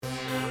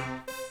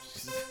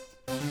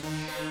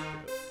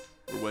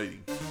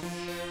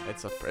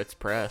It's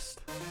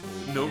pressed.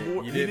 No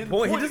more. You didn't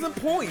point. He doesn't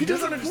point. He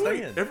doesn't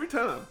understand. Every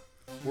time.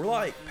 We're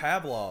like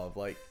Pavlov.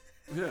 Like,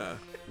 yeah.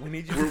 we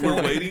need you.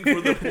 We're waiting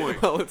for the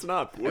point. Well, it's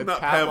not. We're it's not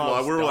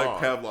Pavlov. We're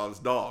like dog. Pavlov's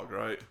dog,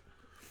 right?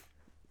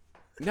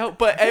 No,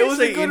 but it was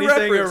a good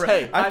reference.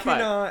 Hey, I high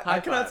five. I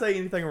cannot say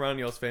anything around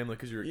y'all's family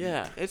because you're.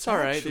 Yeah, it's all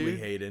right, actually, dude.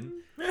 Hayden.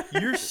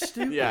 You're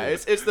stupid. Yeah,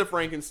 it's the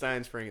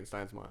Frankenstein's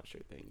monster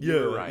thing.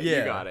 You're right. yeah.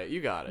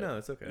 You got it. No,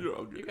 it's okay. You're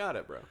all good. You got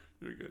it, bro.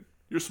 You're good.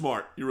 You're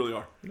smart. You really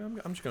are. You know,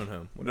 I'm just going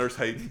home. Nurse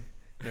Hayden.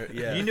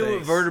 Yeah, You knew what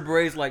thanks.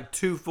 vertebrae like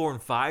 2, 4,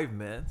 and 5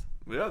 meant.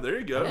 Yeah, there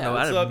you go. No, I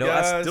what's don't up, know.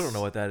 I guys? still don't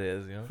know what that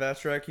is. You know.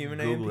 Fast track human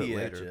Google AMP it at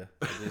later. you.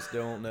 I just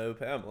don't know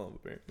Pavlov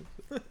apparently.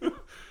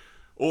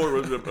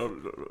 Or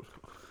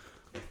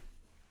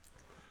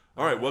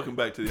all right, welcome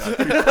back to the IP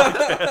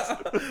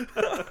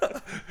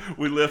podcast.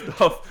 We left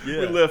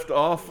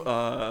off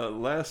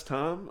last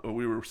time.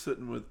 We were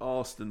sitting with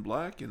Austin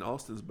Black, and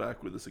Austin's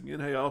back with us again.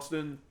 Hey,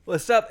 Austin.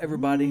 What's up,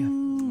 everybody?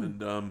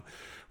 And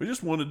we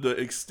just wanted to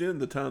extend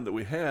the time that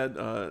we had.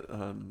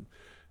 I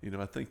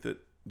think that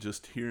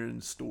just hearing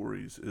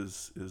stories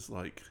is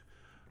like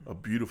a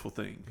beautiful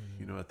thing.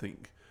 I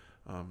think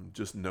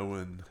just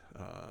knowing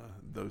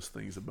those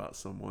things about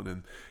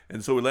someone,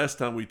 and so last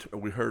time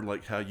we heard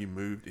like how you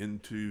moved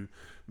into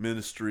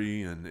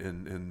ministry,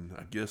 and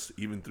I guess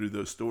even through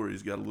those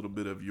stories got a little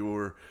bit of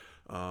your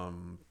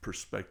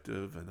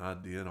perspective and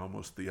idea and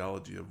almost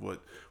theology of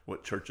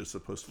what church is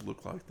supposed to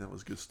look like. That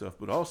was good stuff.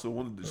 But also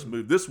wanted to just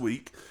move this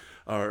week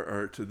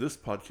or to this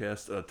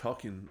podcast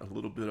talking a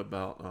little bit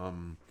about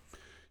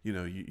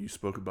you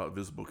spoke about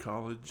Visible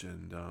College,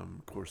 and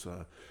of course,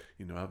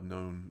 I've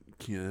known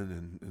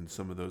Ken and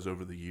some of those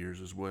over the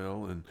years as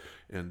well,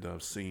 and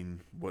I've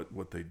seen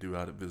what they do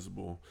out at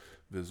Visible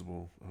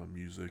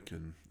Music,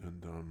 and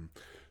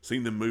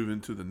seen them move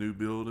into the new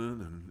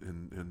building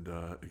and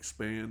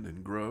expand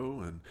and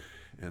grow,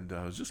 and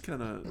I was just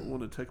kind of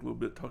want to take a little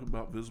bit, talk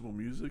about Visible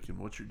Music and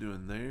what you're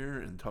doing there,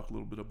 and talk a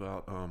little bit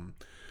about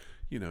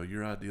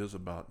your ideas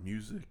about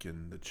music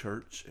and the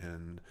church,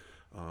 and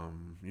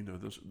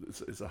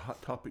it's a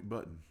hot topic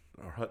button,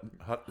 or hot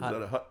is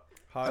that a hot?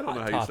 I don't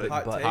know how you say it.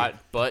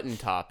 Hot button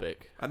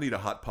topic. I need a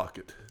hot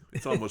pocket.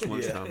 It's almost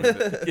lunchtime. Yeah.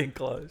 Isn't it? Getting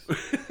close.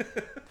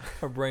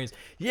 Our brains.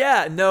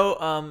 Yeah,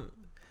 no.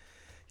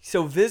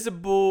 So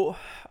Visible,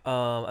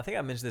 I think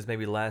I mentioned this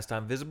maybe last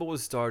time. Visible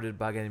was started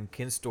by a guy named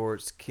Ken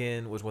Stortz.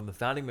 Ken was one of the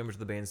founding members of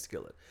the band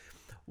Skillet.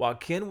 While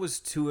Ken was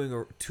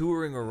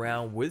touring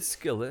around with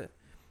Skillet,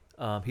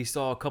 he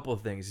saw a couple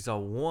of things. He saw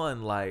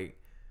one, like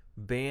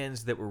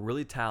bands that were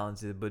really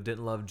talented but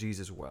didn't love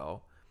Jesus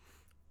well,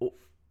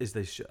 as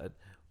they should,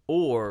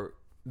 or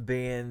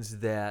bands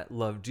that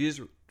loved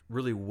Jesus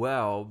really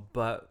well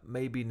but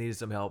maybe needed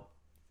some help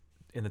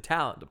in the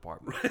talent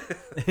department.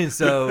 And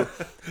so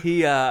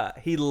he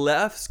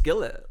left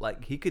Skillet.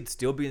 Like, he could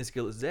still be in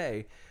Skillet's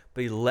day,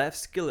 but he left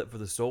Skillet for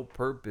the sole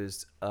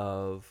purpose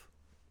of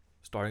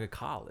starting a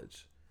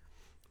college.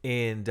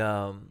 And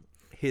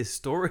his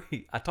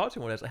story, I talked to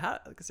him one day. I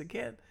said,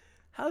 Ken,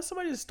 how does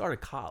somebody just start a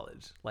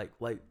college? Like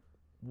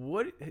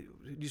what?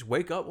 You just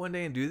wake up one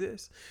day and do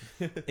this?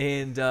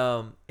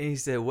 And he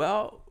said,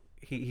 well,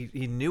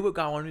 he knew what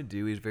God wanted to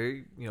do. He was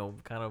very,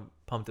 kind of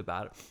pumped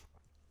about it.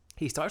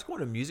 He starts going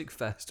to music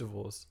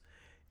festivals,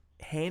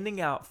 handing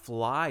out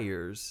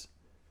flyers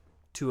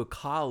to a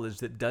college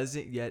that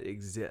doesn't yet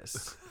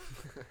exist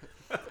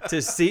to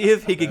see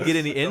if he could get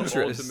any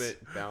interest.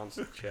 Ultimate bounce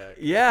check.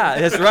 Yeah,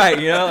 that's right.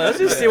 Let's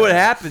just see what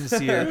happens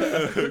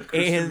here.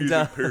 And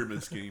Music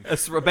pyramid scheme.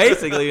 that's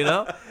basically,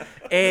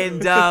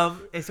 and so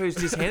he's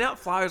just handing out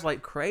flyers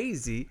like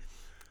crazy,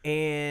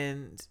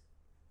 and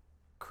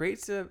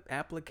creates an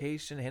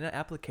application, hand out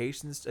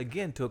applications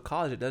again to a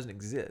college that doesn't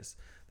exist.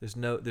 There's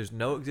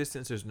no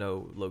existence. There's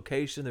no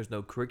location. There's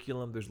no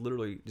curriculum. There's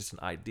literally just an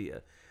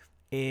idea,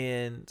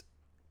 and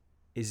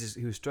he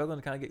was struggling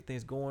to kind of get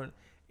things going.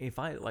 And he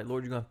finally, like,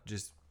 Lord, you're gonna have to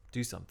just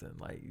do something.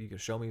 Like, you can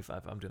show me if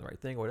I'm doing the right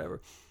thing or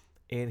whatever.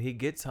 And he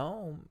gets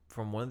home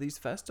from one of these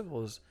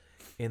festivals,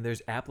 and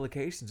there's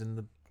applications in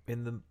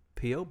the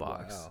PO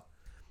box.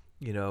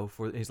 Wow.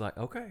 He's like,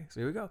 okay,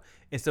 so here we go.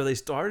 And so they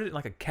started in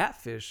like a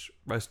catfish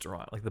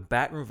restaurant, like the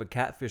back room of a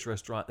catfish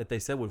restaurant that they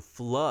said would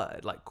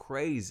flood like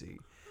crazy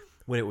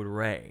when it would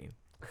rain.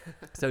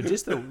 So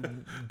just the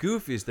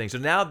goofiest thing. So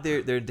now they're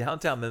in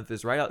downtown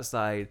Memphis, right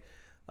outside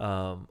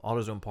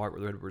AutoZone Park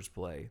where the Redbirds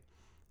play.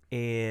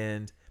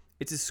 And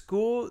it's a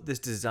school that's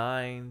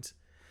designed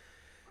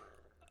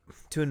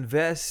to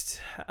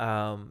invest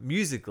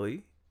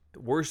musically,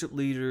 worship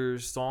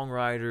leaders,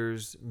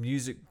 songwriters,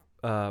 music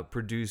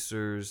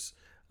producers,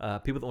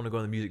 people that want to go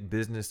in the music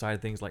business side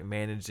of things, like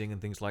managing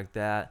and things like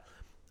that.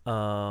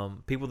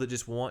 People that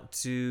just want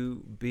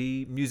to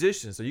be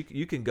musicians. So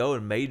you can go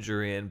and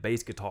major in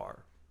bass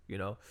guitar,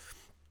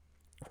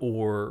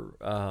 or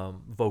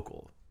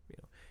vocal,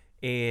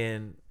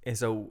 and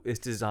so it's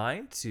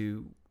designed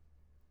to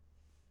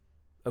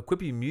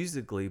equip you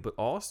musically, but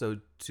also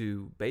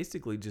to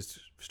basically just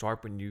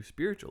sharpen you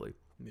spiritually.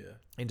 Yeah.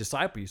 And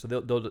disciple you. So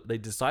they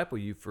disciple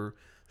you for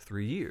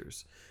 3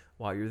 years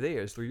while you're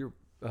there. So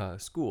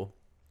school,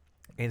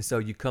 and so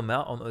you come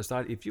out on the other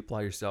side if you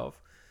apply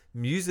yourself,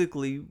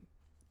 musically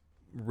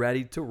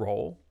ready to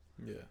roll,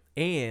 Yeah.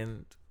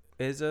 and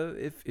as a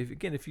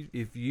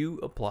if you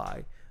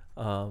apply,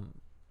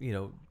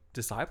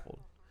 discipled,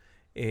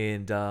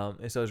 and so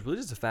it's really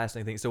just a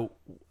fascinating thing. So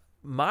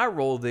my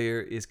role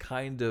there is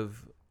kind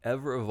of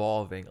ever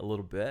evolving a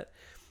little bit.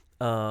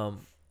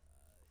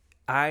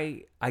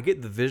 I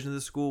get the vision of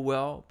the school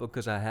well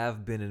because I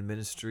have been in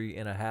ministry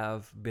and I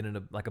have been in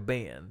a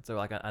band, so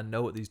like I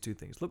know what these two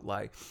things look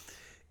like,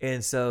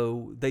 and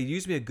so they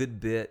use me a good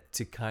bit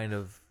to kind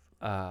of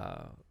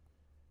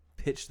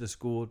pitch the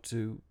school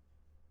to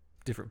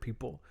different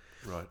people.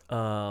 Right.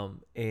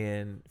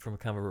 And from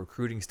kind of a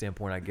recruiting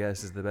standpoint, I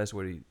guess is the best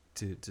way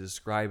to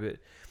describe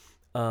it.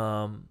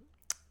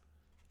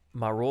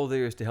 My role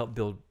there is to help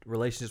build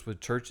relationships with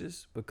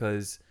churches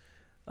because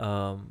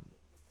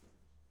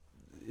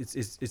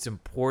it's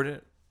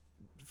important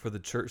for the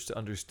church to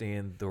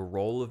understand the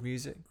role of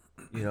music,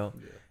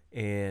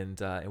 and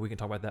we can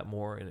talk about that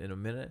more in a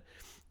minute.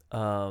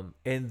 And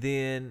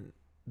then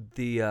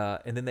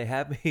they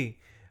have me,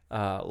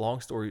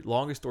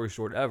 longest story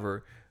short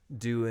ever,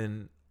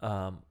 doing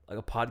like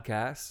a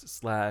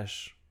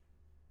podcast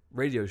 /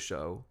 radio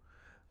show.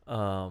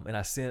 And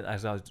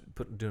as I was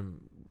doing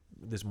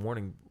this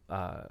morning,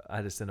 I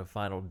had to send a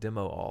final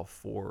demo off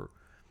for,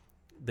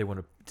 they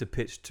want to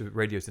pitch to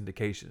radio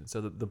syndication.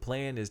 So the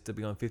plan is to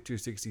be on 50 or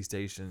 60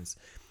 stations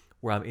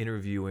where I'm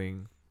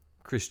interviewing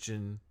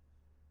Christian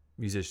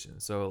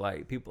musicians. So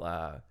like people,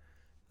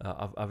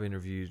 I've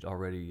interviewed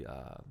already,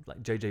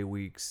 like J.J.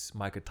 Weeks,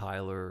 Micah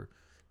Tyler,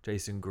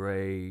 Jason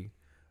Gray,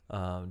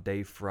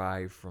 Dave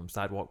Fry from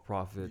Sidewalk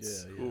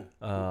Prophets. Yeah,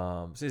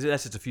 yeah. So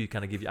that's just a few,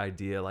 kind of give you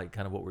idea, like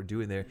kind of what we're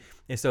doing there.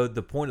 And so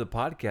the point of the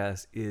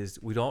podcast is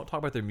we don't talk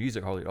about their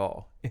music hardly at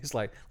all. It's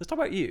like, let's talk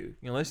about you.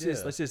 Let's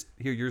just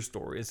hear your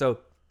story. And so,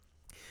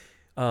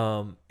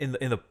 and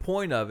the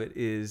point of it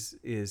is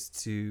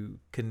to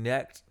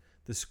connect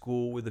the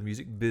school with the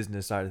music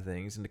business side of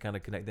things and to kind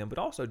of connect them, but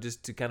also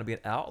just to kind of be an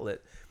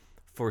outlet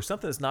for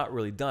something that's not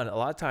really done. A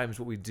lot of times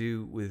what we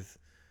do with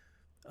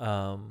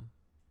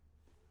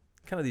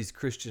kind of these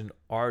Christian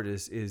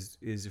artists is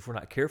if we're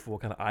not careful, we'll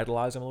kind of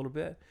idolize them a little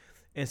bit.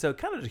 And so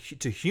kind of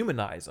to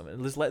humanize them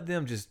and just let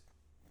them just,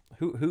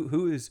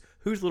 who's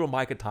little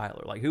Micah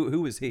Tyler? Like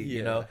who is he,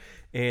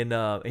 And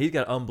he's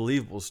got an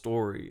unbelievable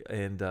story,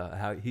 and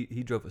how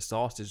he drove a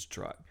sausage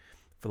truck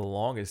for the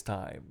longest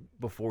time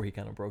before he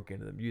kind of broke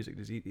into the music.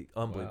 Just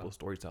unbelievable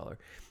storyteller.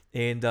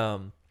 And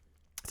so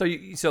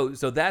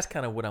that's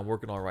kind of what I'm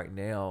working on right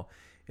now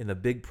in the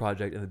big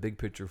project and the big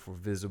picture for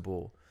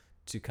Visible,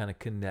 to kind of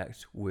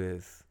connect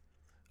with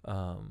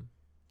the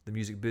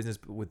music business,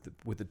 but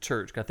with the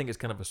church. I think it's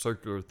kind of a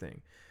circular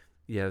thing.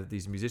 You have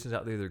these musicians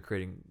out there that are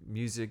creating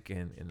music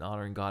and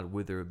honoring God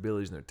with their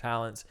abilities and their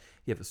talents.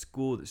 You have a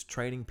school that's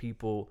training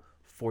people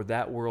for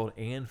that world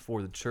and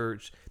for the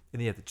church. And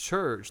then you have the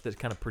church that's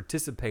kind of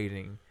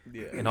participating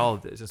in all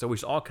of this. And so we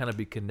should all kind of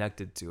be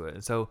connected to it.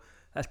 And so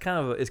that's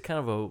it's kind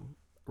of a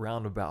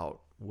roundabout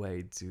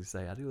way to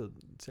say I do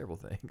several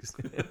things.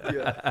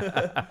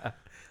 But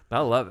I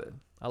love it.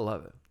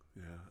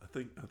 Yeah, I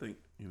think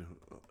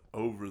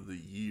over the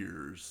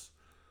years,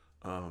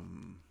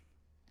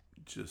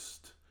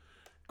 just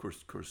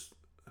of course,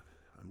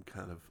 I'm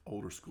kind of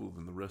older school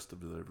than the rest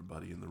of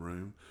everybody in the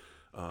room.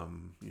 I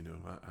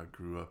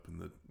grew up in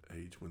the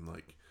age when,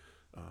 like,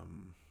 I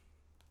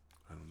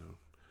don't know,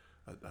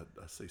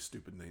 I say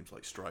stupid names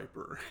like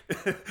Striper.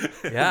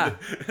 Yeah.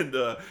 And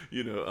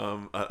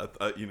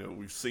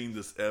we've seen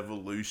this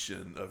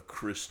evolution of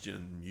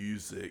Christian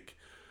music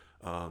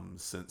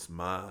since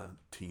my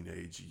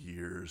teenage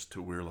years,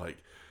 to where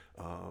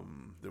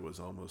there was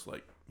almost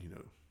like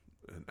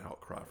an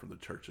outcry from the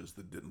churches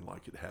that didn't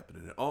like it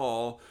happening at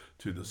all,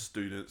 to the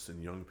students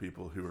and young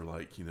people who are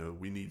like,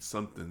 we need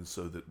something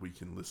so that we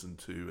can listen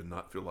to and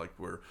not feel like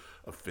we're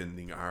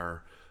offending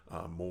our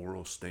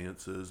moral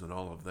stances and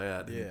all of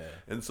that.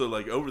 And so,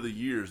 like, over the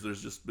years,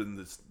 there's just been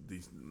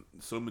these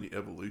so many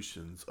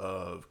evolutions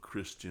of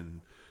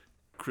Christian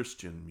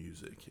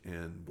music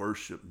and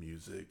worship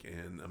music.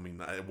 And I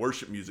mean,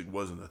 worship music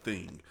wasn't a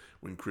thing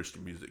when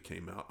Christian music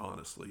came out,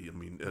 honestly. I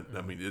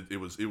mean, it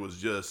was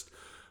just,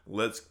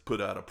 let's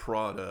put out a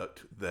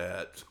product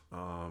that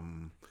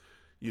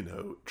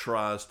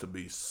tries to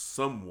be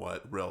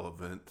somewhat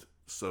relevant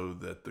so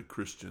that the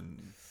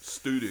Christian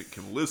student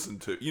can listen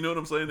to. You know what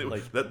I'm saying?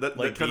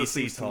 That kind of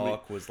seems to me.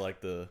 Talk was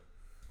like the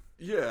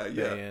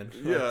band,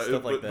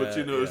 stuff like that. But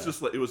it's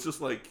just like, it was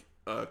just like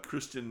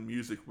Christian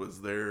music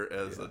was there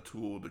as a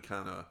tool to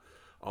kind of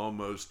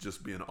almost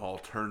just be an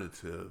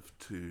alternative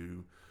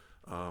to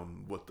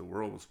what the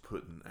world was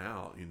putting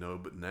out,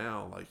 But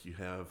now, like, you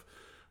have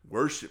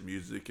worship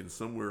music, and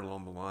somewhere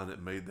along the line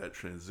it made that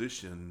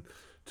transition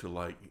to,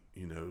 like,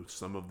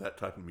 some of that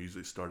type of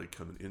music started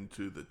coming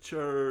into the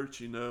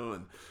church, and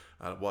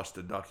I watched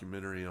a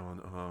documentary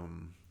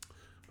on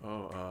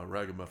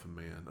Ragamuffin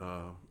Man,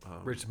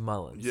 Rich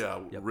Mullins.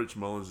 Rich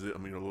Mullins, a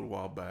little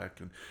while back,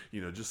 and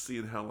just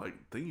seeing how, like,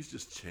 things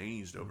just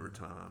changed over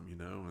time,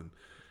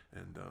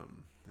 And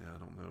I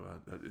don't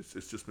know.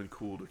 It's just been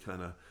cool to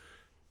kind of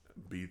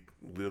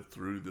live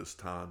through this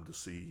time to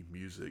see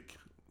music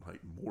like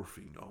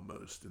morphing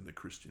almost in the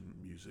Christian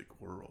music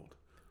world.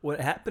 What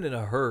happened in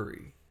a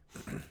hurry,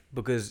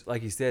 because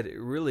like you said, it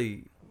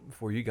really,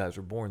 before you guys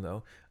were born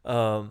though,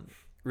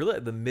 really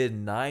at the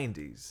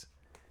mid-90s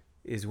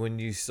is when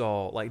you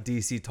saw like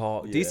DC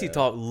Talk. Yeah. DC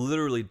Talk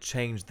literally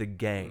changed the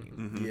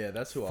game. Mm-hmm. Yeah,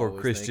 that's who I For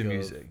always Christian think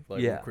music. Of,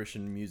 like Yeah. when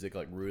Christian music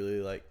like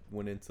really like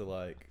went into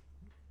like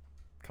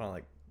kind of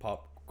like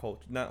pop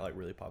culture, not like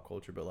really pop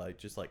culture, but like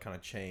just like kind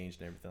of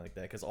changed and everything like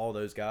that. Because all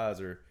those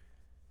guys are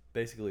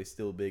basically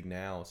still big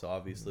now, so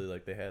obviously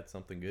like they had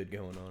something good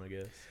going on, I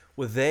guess.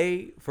 Well,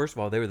 first of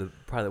all, they were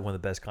probably one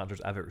of the best concerts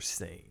I've ever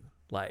seen.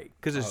 Like,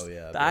 because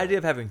the idea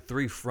of having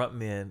 3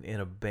 frontmen in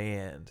a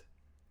band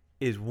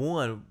is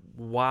one,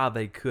 why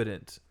they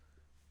couldn't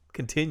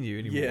continue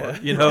anymore,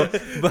 you know.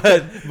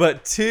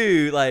 but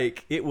 2,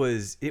 like it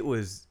was nuts.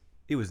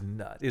 It was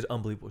an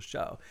unbelievable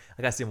show.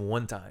 Like I see them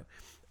one time.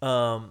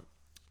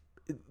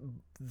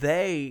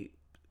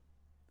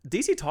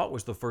 DC Talk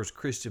was the first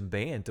Christian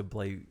band to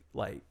play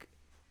like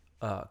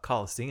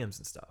Coliseums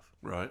and stuff.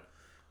 Right.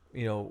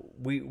 You know,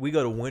 we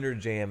go to Winter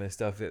Jam and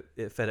stuff at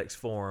FedEx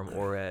Forum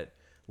or at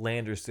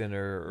Lander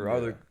Center or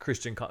other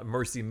Christian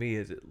Mercy Me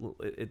is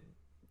at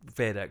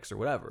FedEx or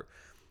whatever.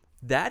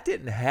 That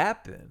didn't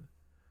happen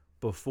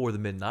before the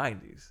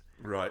mid-90s.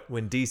 Right.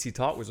 When DC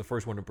Talk was the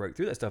first one to break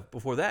through that stuff.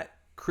 Before that,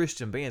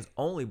 Christian bands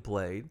only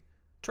played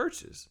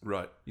churches.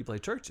 Right. You play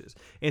churches.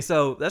 And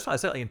so that's why I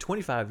said like in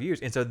 25 years.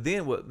 And so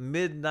then what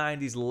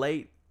mid-90s,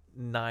 late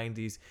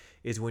 90s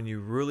is when you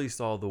really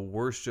saw the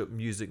worship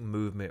music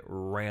movement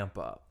ramp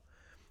up.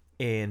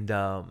 And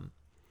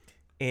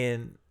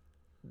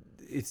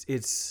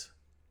it's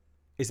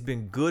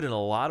been good in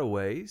a lot of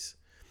ways.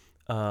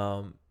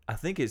 I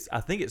think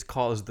it's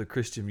caused the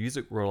Christian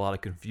music world a lot of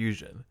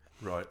confusion.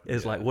 Right.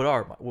 It's like,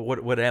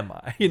 what am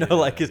I? You know,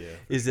 like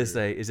is this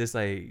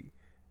a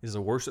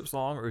worship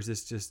song or is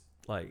this just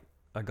like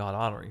a God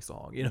honoring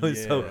song? You know,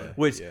 so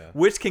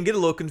which can get a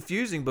little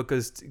confusing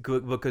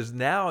because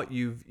now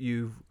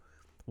you've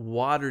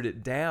watered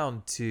it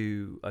down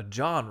to a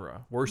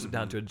genre, worship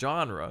down to a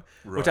genre,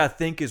 which I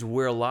think is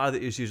where a lot of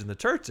the issues in the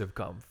church have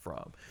come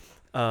from.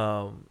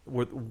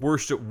 With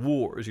worship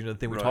wars, you know, the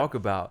thing we talk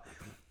about,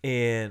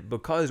 and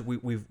because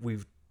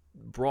we've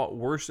brought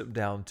worship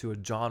down to a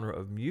genre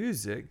of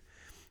music,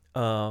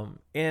 and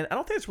I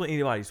don't think it's really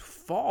anybody's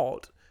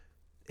fault,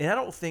 and I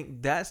don't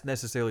think that's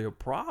necessarily a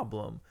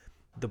problem.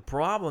 The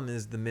problem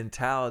is the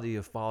mentality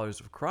of followers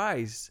of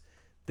Christ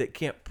that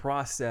can't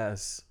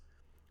process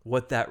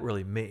what that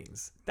really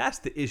means. That's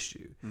the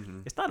issue.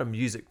 Mm-hmm. It's not a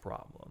music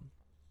problem.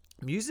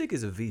 Music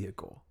is a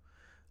vehicle,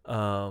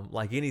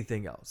 like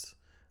anything else.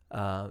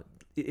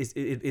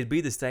 It'd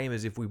be the same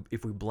as if we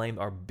blamed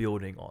our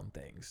building on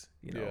things.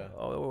 You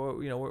know,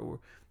 we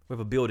have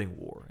a building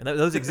war, and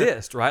those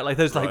exist, right? Like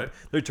there's there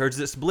are churches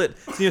that split.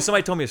 So, you know,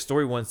 somebody told me a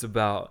story once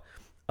about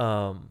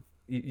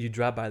you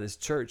drive by this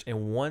church,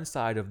 and one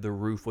side of the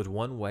roof was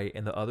one way,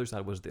 and the other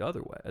side was the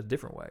other way, a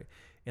different way.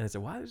 And I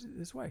said, "Why is it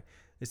this way?"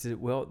 They said,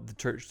 "Well, the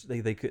church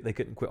they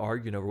couldn't quit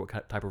arguing over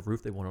what type of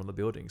roof they wanted on the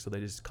building, so they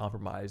just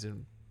compromised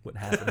and went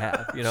half and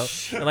half, you know."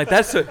 And like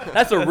that's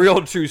a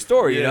real true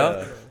story, you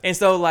know. And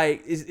so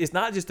like it's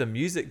not just a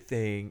music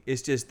thing;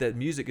 it's just that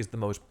music is the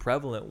most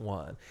prevalent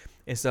one.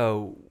 And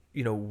so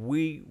you know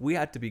we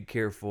have to be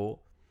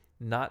careful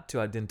not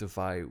to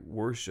identify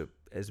worship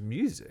as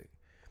music.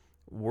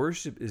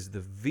 Worship is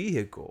the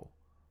vehicle.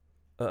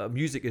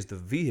 Music is the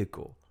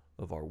vehicle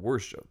of our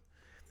worship.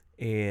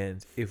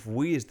 And if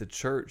we as the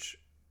church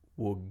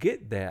will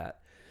get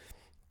that,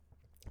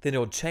 then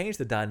it'll change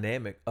the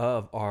dynamic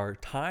of our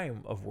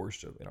time of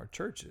worship in our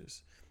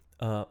churches.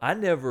 I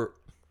never,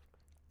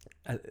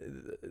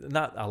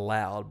 not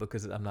allowed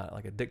because I'm not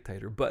like a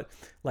dictator, but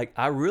like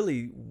I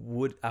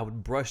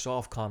would brush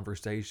off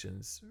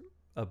conversations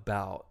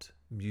about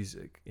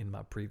music in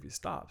my previous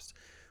stops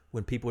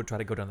when people would try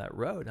to go down that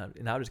road,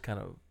 and I would just kind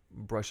of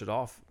brush it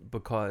off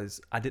because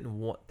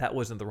that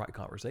wasn't the right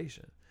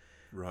conversation.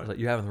 Right. I was like,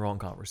 you're having the wrong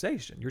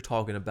conversation. You're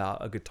talking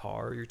about a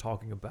guitar, you're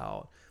talking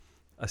about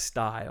a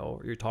style,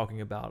 you're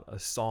talking about a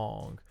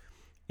song,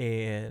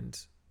 and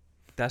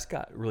that's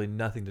got really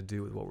nothing to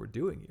do with what we're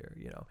doing here,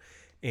 you know.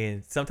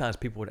 And sometimes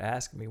people would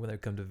ask me when they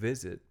come to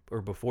visit,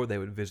 or before they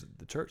would visit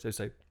the church, they'd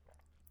say,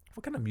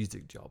 "What kind of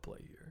music do y'all play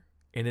here?"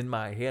 And in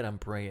my head, I'm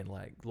praying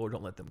like, "Lord,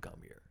 don't let them come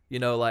here." You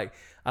know, like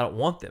I don't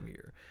want them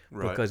here,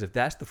 because if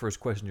that's the first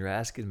question you're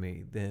asking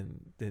me,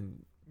 then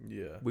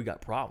we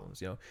got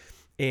problems, you know.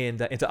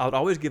 And so I would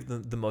always give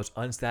them the most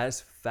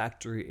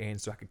unsatisfactory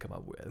answer I could come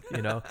up with,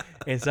 you know.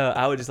 And so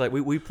I would just like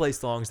we play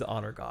songs that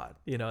honor God,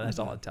 you know. And that's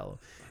all I'd tell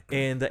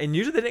them. And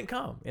usually they didn't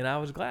come, and I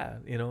was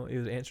glad, you know. It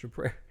was answered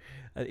prayer.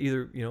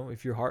 Either, you know,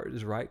 if your heart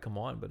is right, come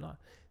on, but not,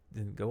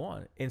 then go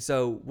on. And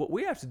so what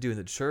we have to do in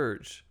the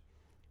church,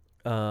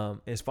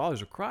 as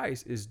followers of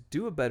Christ, is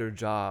do a better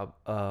job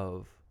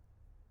of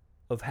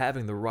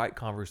having the right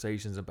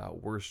conversations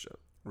about worship.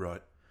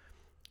 Right.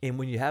 And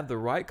when you have the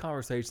right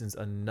conversations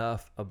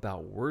enough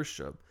about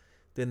worship,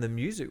 then the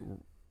music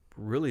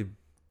really,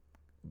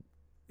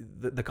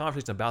 the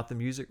conversation about the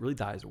music really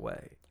dies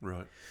away.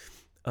 Right.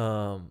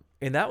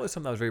 And that was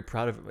something I was very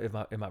proud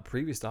of in my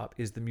previous stop,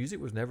 is the music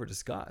was never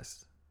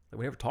discussed. Like,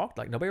 we never talked,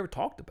 like nobody ever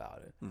talked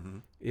about it. Mm-hmm.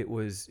 It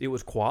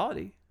was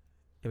quality.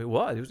 I mean,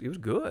 it was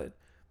good,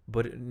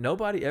 but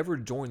nobody ever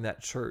joined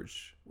that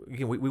church.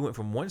 Again, we went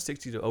from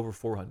 160 to over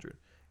 400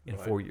 in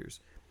 4 years.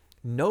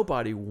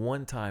 Nobody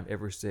one time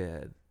ever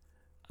said,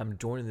 I'm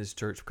joining this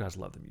church because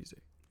I love the music.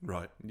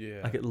 Right.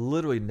 Yeah. Like, it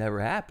literally never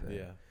happened.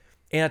 Yeah.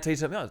 And I tell you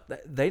something else.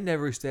 They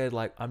never said,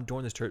 like, I'm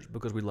joining this church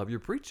because we love your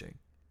preaching.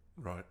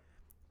 Right.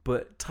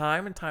 But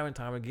time and time and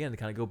time again, to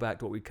kind of go back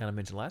to what we kind of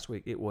mentioned last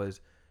week, it was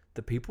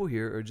the people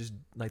here are just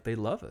like, they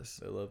love us.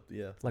 They love,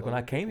 Like, when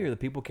I came here, the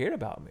people cared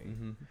about me.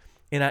 Mm-hmm.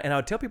 And I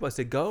would tell people, I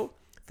said, go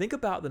think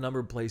about the number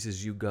of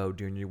places you go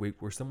during your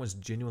week where someone's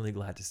genuinely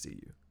glad to see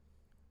you.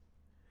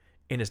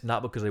 And it's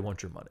not because they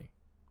want your money.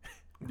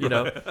 You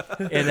know,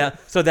 and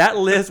so that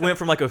list went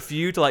from like a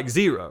few to like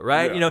 0,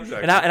 right? Yeah, you know,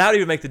 exactly. and I would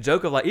even make the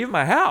joke of like, even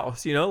my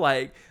house, you know,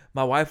 like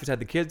my wife has had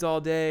the kids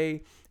all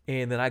day,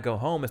 and then I go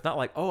home. It's not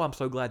like, oh, I'm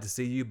so glad to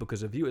see you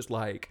because of you. It's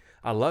like,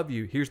 I love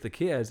you. Here's the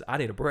kids. I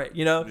need a break,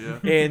 you know,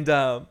 Yeah.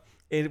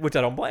 and which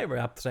I don't blame her.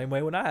 I'm the same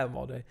way when I have them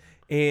all day,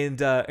 and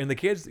the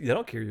kids, they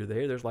don't care you're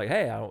there. They're just like,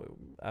 hey,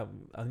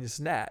 I need a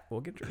snack. Well,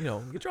 get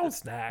your own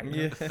snack.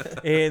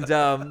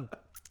 Yeah.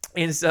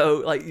 And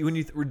so, like, when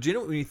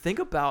you think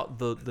about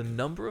the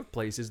number of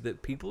places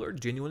that people are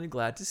genuinely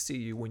glad to see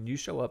you when you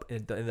show up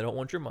and they don't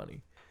want your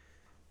money,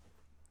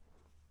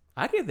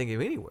 I can't think of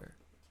anywhere.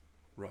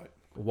 Right.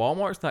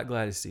 Walmart's not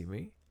glad to see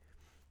me.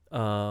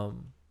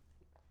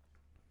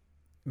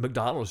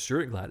 McDonald's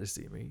sure ain't glad to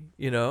see me.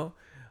 You know,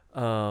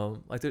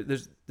 like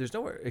there's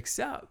nowhere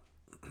except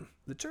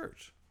the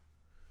church.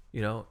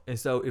 You know, and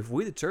so if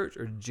we, the church,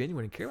 are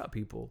genuine and care about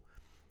people,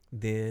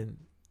 then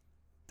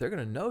they're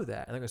going to know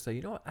that. And they're going to say,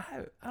 you know what?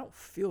 I don't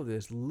feel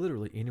this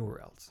literally anywhere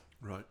else.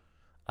 Right.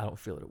 I don't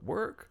feel it at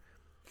work.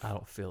 I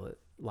don't feel it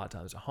a lot of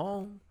times at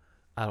home.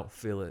 I don't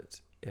feel it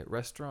at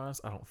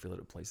restaurants. I don't feel it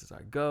at places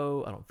I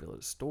go. I don't feel it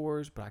at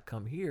stores. But I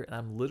come here and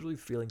I'm literally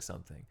feeling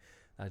something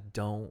I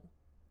don't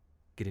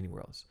get anywhere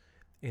else.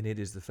 And it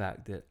is the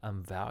fact that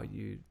I'm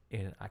valued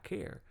and I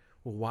care.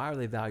 Well, why are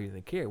they valued and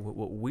they care?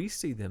 What we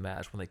see them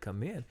as when they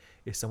come in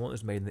is someone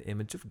that's made in the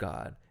image of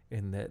God,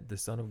 and that the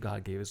Son of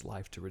God gave his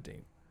life to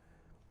redeem.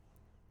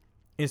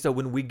 And so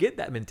when we get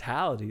that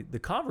mentality, the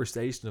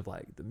conversation of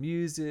like the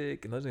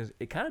music and those things,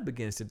 it kind of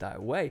begins to die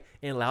away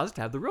and allows us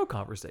to have the real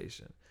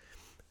conversation.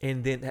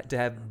 And then to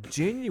have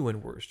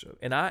genuine worship.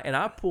 And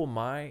I pull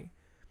my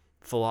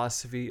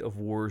philosophy of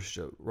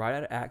worship right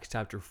out of Acts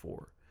chapter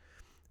 4.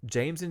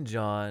 James and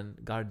John,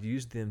 God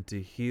used them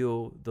to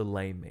heal the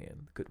lame man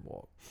who couldn't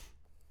walk.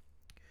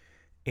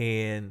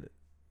 And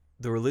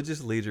the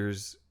religious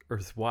leaders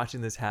are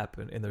watching this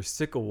happen, and they're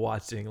sick of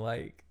watching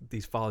like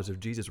these followers of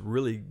Jesus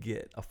really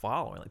get a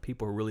following. Like,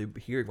 people are really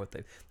hearing what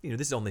they,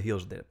 this is on the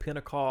heels of the day of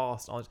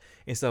Pentecost.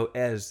 And so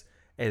as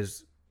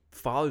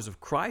followers of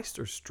Christ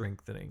are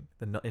strengthening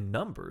in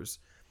numbers,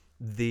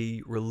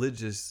 the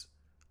religious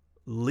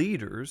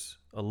leaders,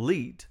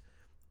 elite,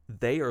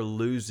 they are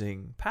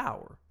losing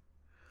power.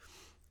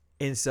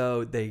 And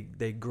so they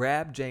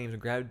grab James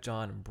and grab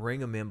John and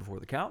bring them in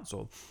before the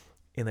council.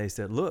 And they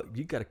said, look,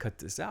 you got to cut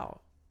this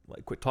out.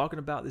 Like, quit talking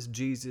about this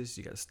Jesus.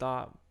 You got to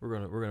stop. We're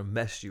gonna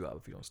mess you up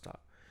if you don't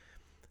stop.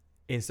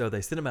 And so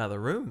they sent him out of the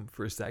room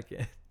for a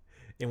second.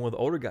 And one of the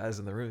older guys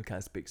in the room kind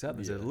of speaks up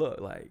and says, look,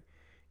 like,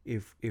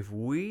 if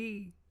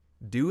we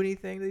do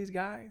anything to these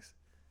guys,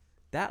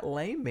 that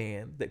lame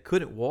man that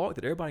couldn't walk,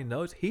 that everybody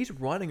knows, he's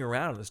running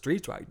around in the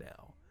streets right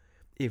now.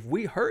 If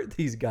we hurt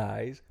these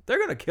guys, they're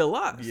gonna kill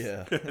us.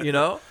 Yeah.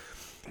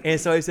 And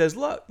so he says,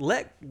 look,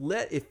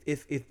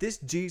 if this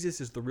Jesus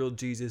is the real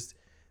Jesus,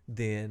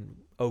 then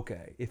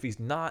okay. If he's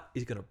not,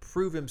 he's going to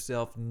prove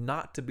himself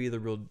not to be the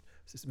real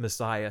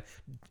Messiah,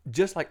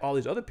 just like all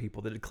these other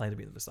people that had claimed to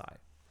be the Messiah.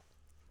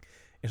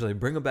 And so they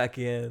bring him back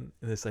in,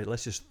 and they say,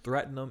 let's just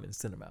threaten them and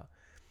send him out.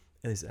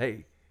 And they say,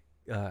 hey,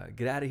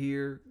 get out of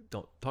here.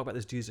 Don't talk about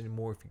this Jesus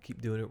anymore. If you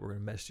keep doing it, we're going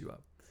to mess you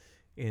up.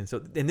 And so,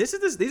 these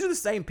are the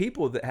same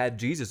people that had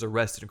Jesus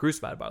arrested and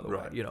crucified, by the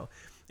way,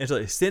 And so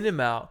they send him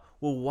out.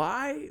 Well,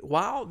 why?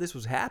 While this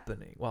was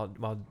happening,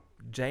 while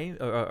James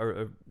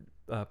or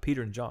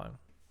Peter and John,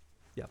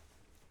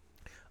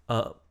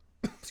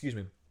 excuse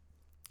me,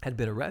 had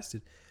been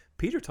arrested,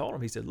 Peter told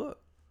him, he said, look,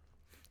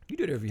 you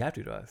do whatever you have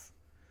to us.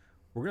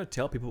 We're going to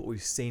tell people what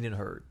we've seen and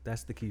heard.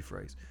 That's the key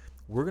phrase.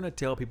 We're going to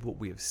tell people what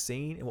we have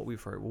seen and what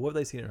we've heard. Well, what have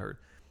they seen and heard?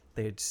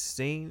 They had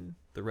seen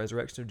the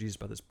resurrection of Jesus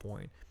by this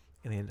point,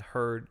 and they had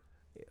heard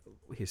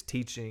his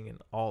teaching and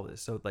all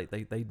this. So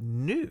they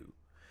knew.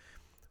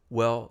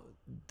 Well,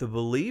 the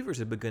believers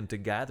had begun to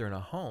gather in a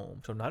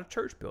home, so not a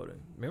church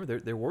building. Remember,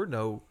 there were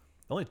no,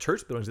 the only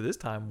church buildings at this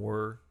time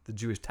were the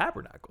Jewish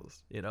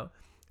tabernacles,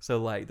 So,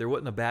 like, there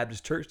wasn't a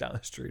Baptist church down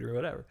the street or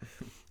whatever.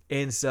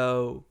 And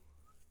so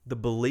the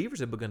believers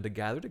had begun to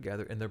gather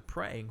together, and they're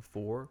praying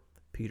for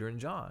Peter and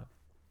John.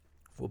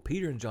 Well,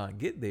 Peter and John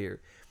get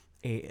there,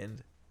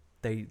 and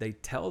they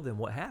tell them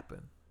what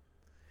happened.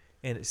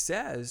 And it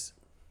says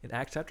in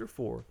Acts chapter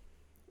 4,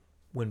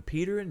 when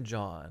Peter and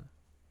John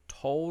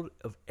told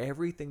of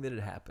everything that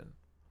had happened,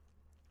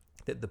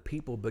 that the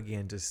people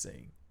began to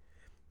sing.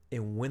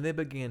 And when they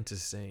began to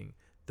sing,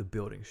 the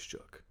building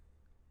shook.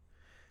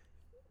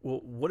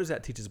 Well, what does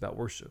that teach us about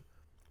worship?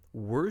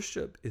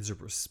 Worship is a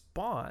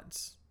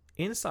response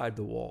inside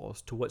the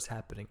walls to what's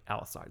happening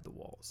outside the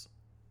walls.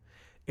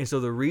 And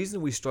so the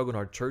reason we struggle in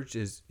our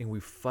churches and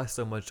we fuss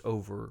so much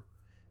over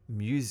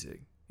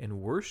music and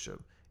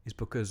worship is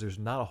because there's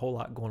not a whole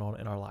lot going on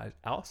in our lives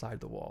outside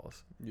the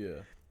walls.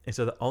 Yeah. And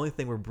so the only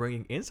thing we're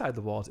bringing inside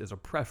the walls is a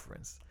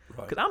preference.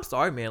 Right. Because I'm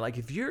sorry, man. Like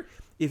if you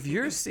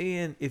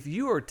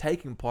are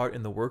taking part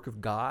in the work of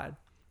God,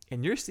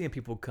 and you're seeing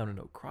people come to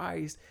know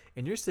Christ,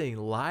 and you're seeing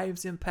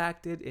lives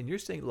impacted, and you're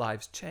seeing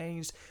lives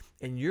changed,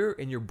 and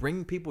you're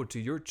bringing people to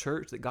your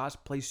church that God's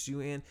placed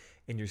you in,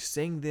 and you're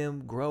seeing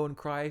them grow in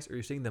Christ, or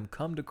you're seeing them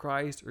come to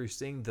Christ, or you're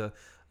seeing the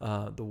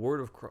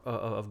word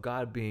of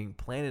God being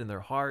planted in their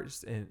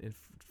hearts, and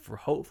for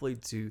hopefully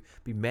to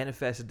be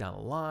manifested down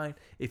the line.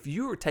 If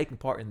you are taking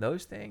part in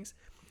those things,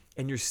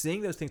 and you're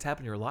seeing those things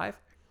happen in your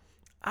life,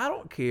 I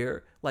don't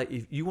care. Like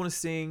if you want to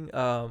sing,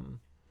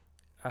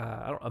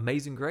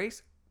 Amazing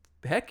Grace.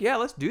 Heck yeah,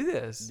 let's do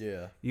this.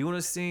 Yeah. You want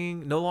to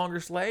sing No Longer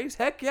Slaves?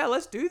 Heck yeah,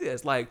 let's do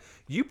this. Like,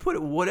 you put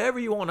whatever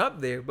you want up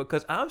there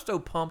because I'm so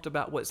pumped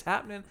about what's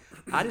happening.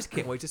 I just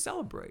can't wait to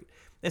celebrate.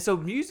 And so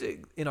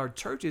music in our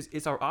churches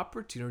is our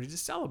opportunity to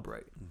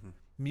celebrate. Mm-hmm.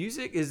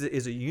 Music is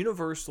a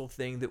universal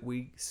thing that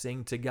we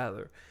sing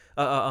together,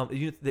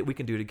 that we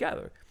can do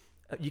together.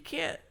 You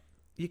can't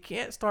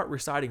start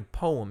reciting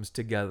poems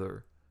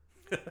together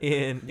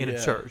in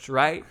a church,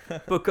 right?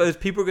 Because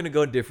people are going to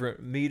go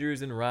different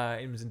meters and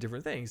rhymes and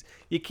different things.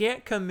 You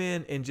can't come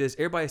in and just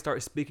everybody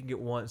start speaking at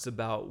once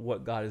about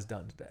what God has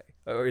done today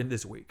or in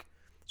this week.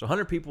 So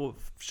 100 people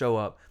show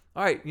up.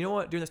 All right, you know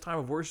what? During this time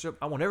of worship,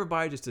 I want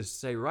everybody just to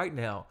say right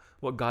now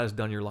what God has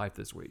done in your life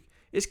this week.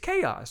 It's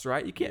chaos,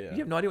 right? You can't. You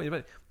have no idea what you're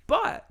doing.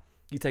 But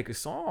you take a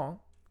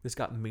song that's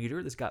got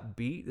meter, that's got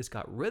beat, that's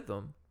got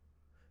rhythm,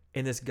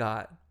 and that's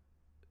got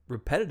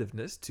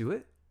repetitiveness to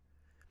it,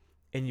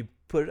 and you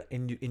put it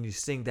and you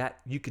sing that.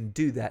 You can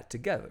do that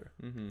together.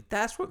 Mm-hmm.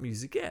 That's what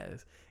music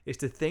is. It's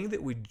the thing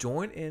that we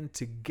join in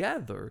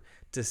together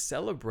to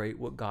celebrate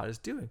what God is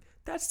doing.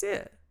 That's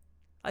it.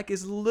 Like,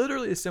 it's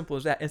literally as simple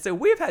as that. And so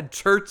we've had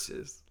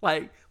churches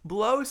like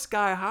blow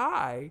sky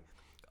high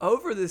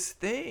over this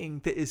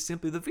thing that is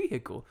simply the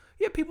vehicle.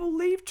 Yet people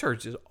leave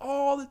churches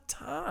all the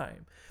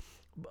time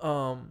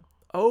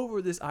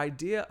over this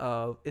idea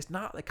of it's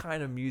not the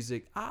kind of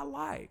music I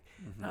like.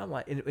 Mm-hmm. And I'm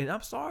like, and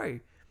I'm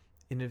sorry.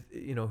 And if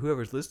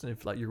whoever's listening,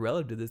 if like your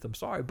relative did this, I'm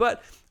sorry.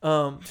 But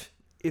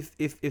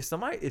if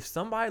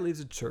somebody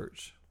leaves a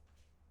church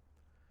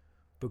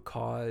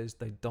because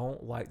they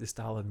don't like the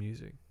style of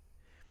music,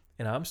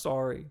 and I'm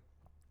sorry,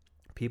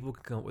 people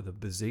can come up with a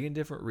bazillion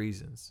different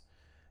reasons,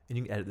 and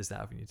you can edit this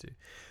out if you need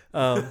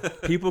to.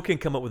 People can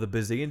come up with a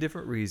bazillion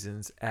different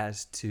reasons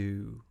as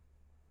to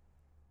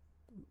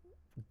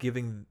give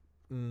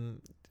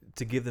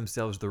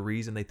themselves the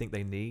reason they think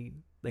they need.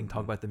 They can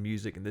talk about the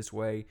music in this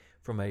way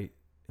from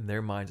in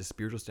their minds, a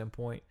spiritual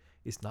standpoint.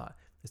 It's not.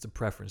 It's a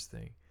preference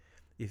thing.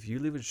 If you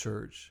leave a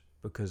church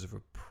because of a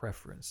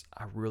preference,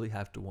 I really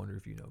have to wonder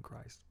if you know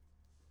Christ.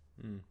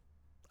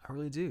 I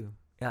really do.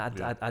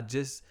 And I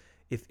just,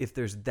 if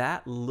there's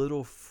that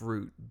little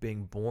fruit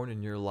being born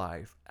in your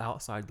life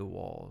outside the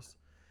walls,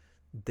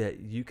 that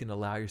you can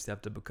allow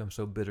yourself to become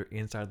so bitter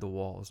inside the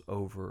walls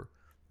over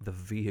the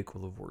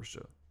vehicle of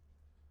worship,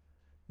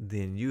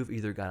 then you've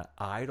either got an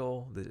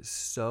idol that is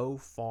so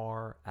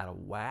far out of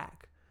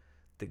whack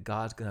that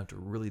God's going to have to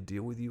really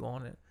deal with you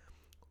on it,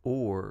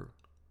 or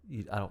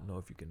I don't know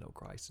if you can know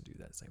Christ and do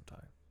that at the same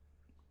time.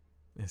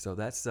 And so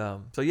that's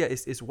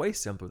it's way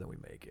simpler than we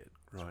make it.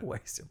 It's Right. way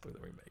simpler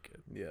than we make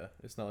it. Yeah,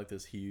 it's not like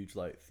this huge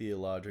like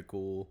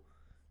theological,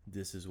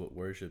 this is what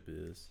worship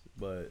is,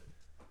 but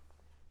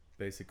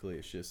basically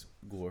it's just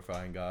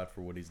glorifying God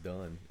for what He's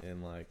done,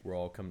 and like we're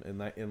all coming,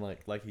 and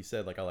like he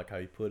said, like I like how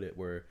you put it,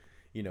 where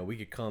we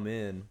could come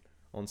in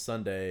on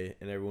Sunday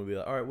and everyone would be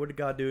like, all right, what did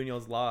God do in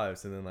y'all's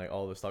lives? And then like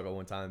all of us talk at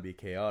one time and be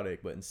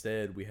chaotic, but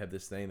instead we have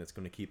this thing that's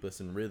going to keep us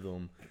in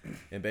rhythm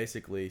and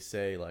basically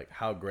say like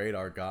how great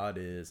our God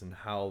is and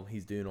how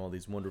He's doing all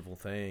these wonderful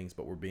things,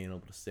 but we're being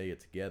able to say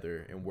it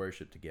together and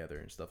worship together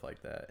and stuff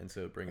like that. And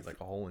so it brings like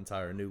a whole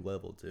entire new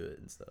level to it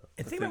and stuff.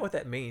 And think about what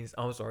that means.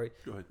 I'm sorry.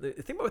 Go ahead.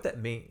 Think about what that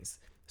means.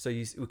 So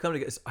we come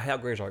together. How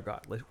great is our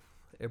God?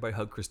 Everybody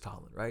hug Chris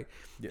Tomlin, right?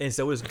 Yeah. And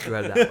so we'll just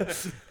grab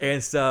that.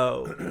 And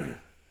so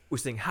we're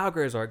saying, how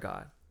great is our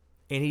God?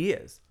 And He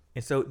is.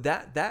 And so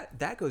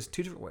that goes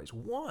two different ways.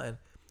 One,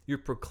 you're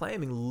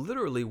proclaiming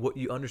literally what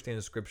you understand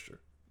in Scripture,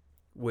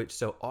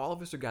 so all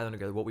of us are gathering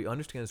together, what we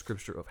understand in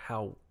Scripture of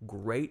how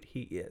great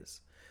He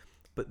is.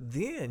 But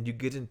then you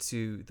get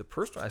into the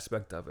personal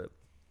aspect of it.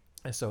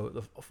 And so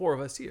the four of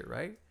us here,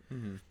 right?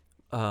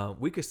 Mm-hmm.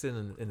 We could sit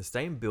in the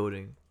same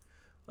building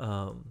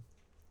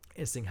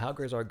and sing, how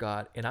great is our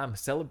God? And I'm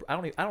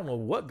celebrating. I don't know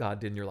what God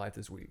did in your life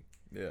this week.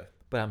 Yeah.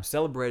 But I'm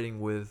celebrating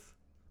with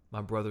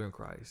my brother in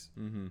Christ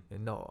Mm-hmm.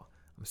 and Noah.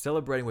 I'm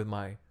celebrating with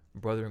my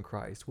brother in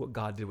Christ what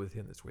God did with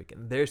him this week,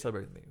 and they're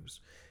celebrating with me.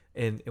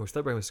 And we're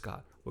celebrating with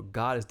Scott what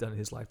God has done in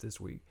his life this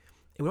week,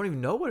 and we don't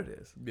even know what it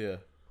is. Yeah.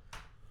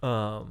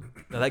 Now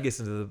that gets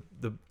into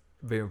the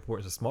very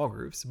importance of small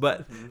groups,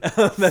 but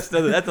that's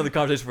another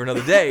conversation for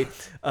another day,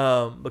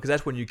 because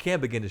that's when you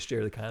can begin to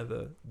share the kind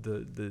of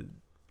the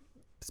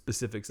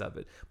specifics of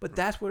it. But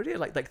that's what it is.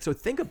 Like so,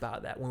 think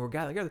about that when we're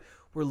gathering together.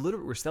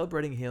 We're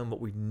celebrating him, what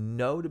we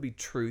know to be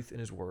truth in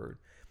his word,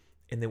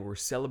 and then we're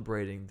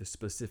celebrating the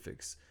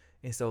specifics.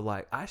 And so,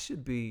 like, I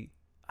should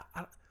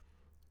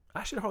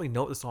hardly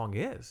know what the song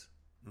is.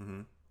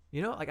 Mm-hmm.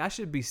 You know, like I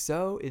should be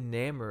so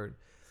enamored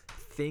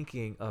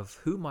thinking of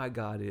who my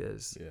God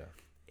is. Yeah.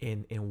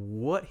 And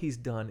what he's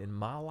done in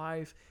my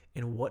life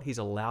and what he's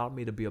allowed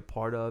me to be a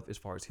part of as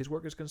far as his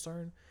work is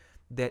concerned,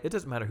 that it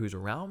doesn't matter who's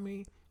around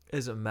me. It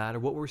doesn't matter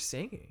what we're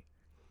singing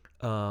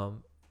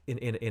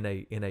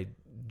in a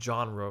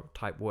genre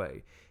type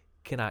way.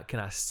 Can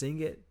I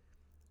sing it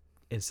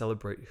and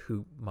celebrate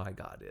who my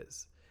God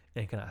is?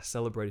 And can I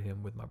celebrate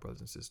him with my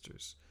brothers and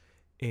sisters?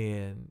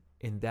 And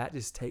that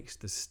just takes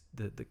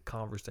the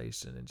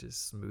conversation and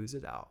just smooths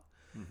it out.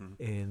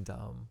 Mm-hmm.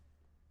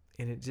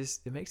 And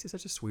it makes it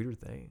such a sweeter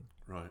thing.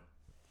 Right.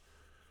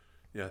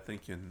 Yeah, I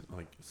think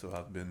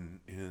I've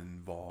been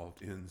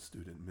involved in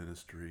student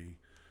ministry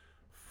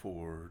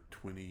for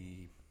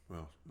 20.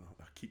 Well,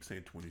 I keep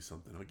saying 20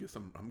 something. I guess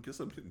I'm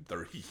getting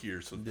 30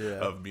 years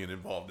of being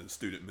involved in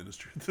student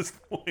ministry at this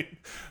point.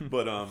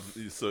 But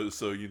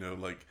so you know,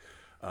 like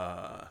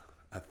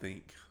I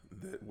think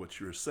that what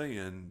you're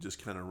saying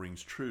just kind of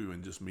rings true,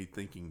 and just me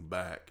thinking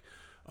back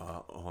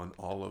on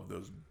all of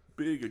those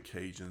big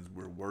occasions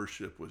where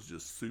worship was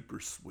just super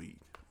sweet.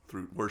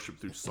 Worship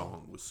through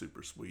song was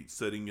super sweet.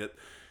 Sitting at,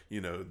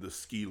 the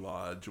ski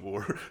lodge,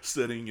 or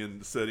sitting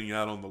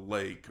out on the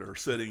lake, or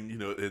sitting,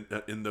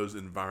 in those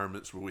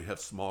environments where we have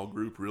small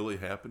group really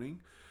happening,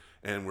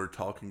 and we're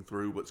talking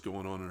through what's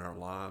going on in our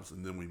lives,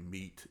 and then we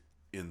meet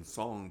in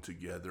song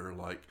together.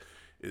 Like,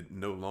 it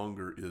no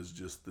longer is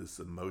just this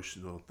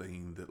emotional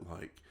thing that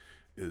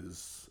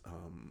is.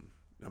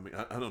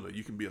 I don't know.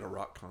 You can be at a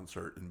rock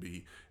concert and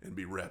be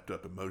wrapped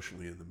up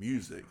emotionally in the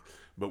music,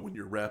 but when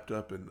you're wrapped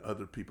up in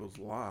other people's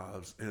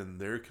lives and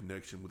their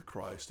connection with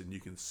Christ, and you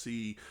can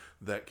see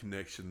that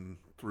connection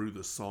through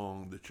the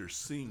song that you're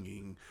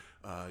singing,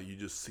 you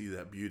just see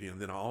that beauty. And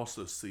then I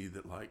also see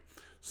that, like,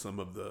 some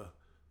of the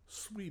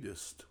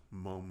sweetest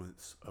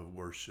moments of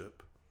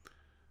worship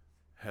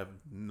have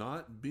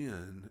not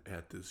been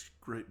at this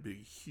great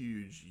big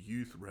huge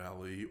youth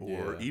rally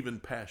or even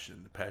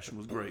Passion. Passion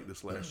was great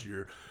this last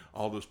year.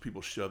 All those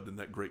people shoved in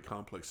that great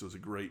complex. It was a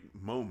great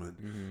moment,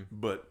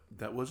 but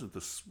that wasn't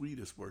the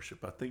sweetest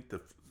worship. I think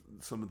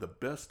some of the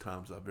best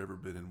times I've ever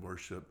been in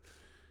worship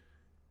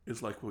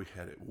is like what we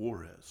had at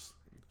Juarez,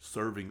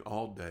 serving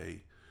all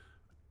day,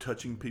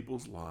 touching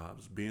people's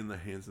lives, being the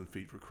hands and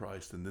feet for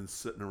Christ, and then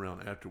sitting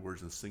around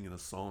afterwards and singing a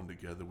song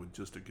together with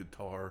just a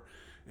guitar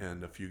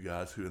and a few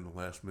guys who in the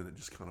last minute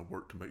just kind of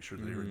worked to make sure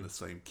they were in the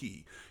same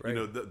key. Right.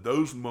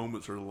 Those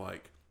moments are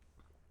like,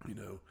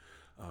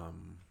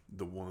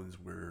 the ones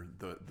where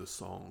the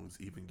songs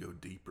even go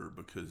deeper,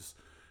 because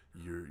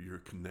you're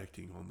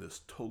connecting on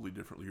this totally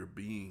differently.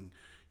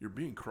 You're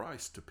being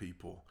Christ to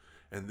people,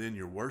 and then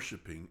you're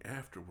worshiping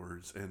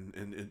afterwards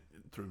and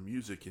through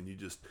music, and you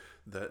just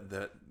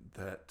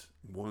that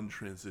one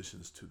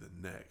transitions to the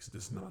next.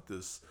 It's not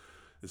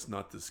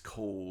this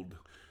cold,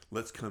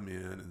 let's come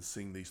in and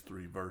sing these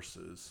 3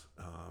 verses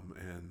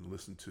and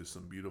listen to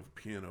some beautiful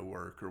piano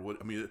work,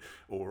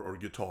 or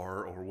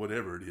guitar, or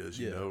whatever it is,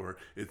 or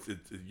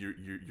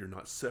you're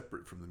not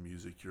separate from the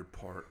music. You're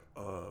part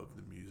of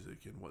the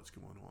music and what's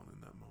going on in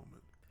that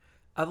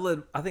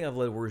moment. I think I've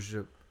led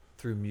worship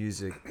through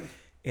music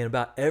in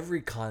about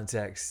every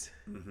context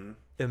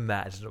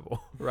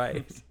imaginable,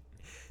 right?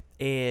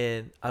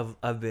 And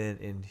I've been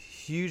in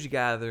huge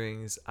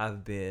gatherings.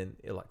 I've been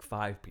like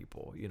 5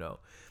 people,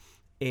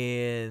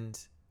 and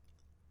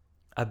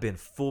I've been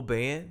full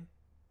band,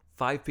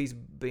 5-piece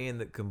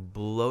band that can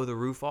blow the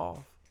roof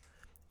off,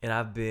 and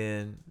I've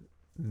been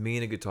me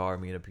and a guitar,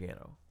 me and a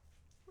piano,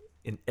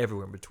 and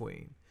everywhere in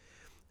between.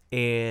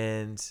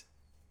 And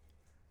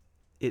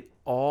it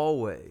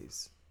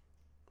always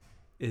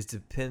is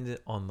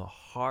dependent on the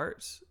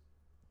hearts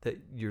that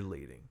you're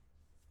leading.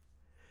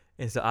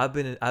 And so I've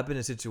been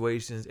in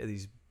situations at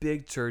these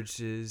big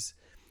churches,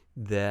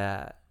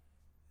 that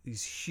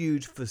these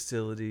huge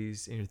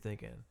facilities, and you're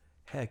thinking,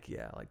 heck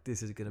yeah, like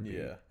this is going to be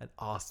an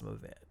awesome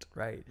event,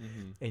 right?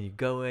 And you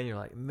go in, you're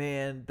like,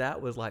 man,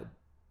 that was like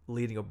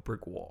leading a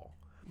brick wall.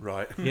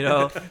 Right. And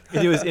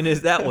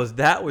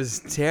that was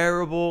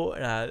terrible,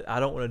 and I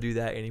don't want to do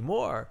that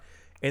anymore.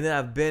 And then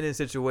I've been in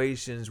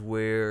situations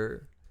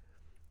where,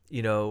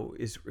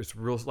 it's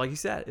real, like you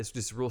said, it's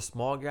just a real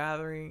small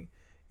gathering,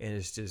 and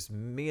it's just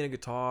me and a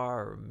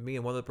guitar, or me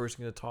and one other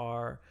person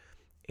guitar,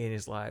 and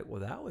it's like,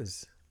 well, that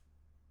was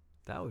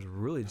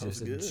really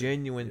just a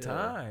genuine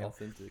time,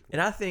 authentic.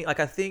 And I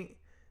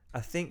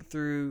think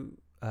through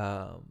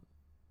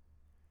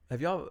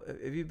Have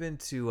you been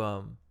to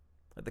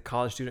like the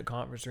college student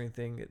conference or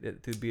anything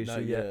through BSU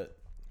Not yet? yet.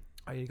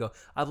 There you go.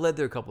 I've led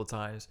there a couple of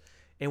times,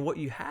 and what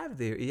you have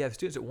there, you have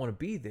students that want to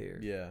be there,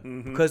 Yeah.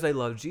 because they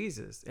love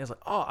Jesus. And it's like,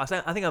 oh, I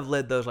think I've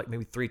led those like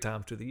maybe 3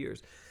 times through the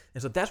years,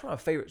 and so that's one of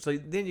my favorites. So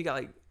then you got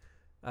like,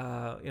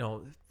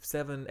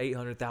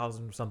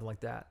 700,000-800,000 something like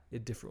that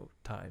at different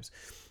times,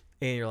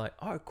 and you're like,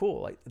 oh,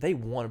 cool, like they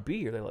want to be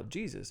here, they love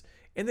Jesus.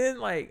 And then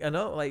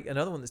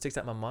another one that sticks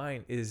out in my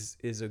mind is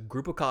a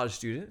group of college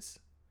students,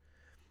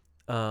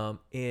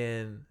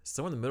 in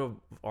somewhere in the middle of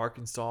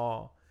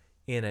Arkansas,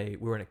 we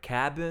were in a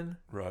cabin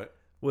Right.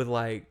 with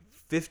like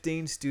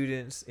 15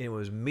 students, and it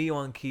was me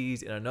on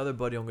keys and another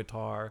buddy on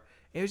guitar.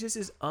 It was just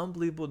this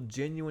unbelievable,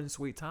 genuine,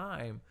 sweet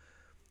time.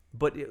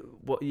 But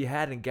what you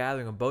had in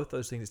gathering of both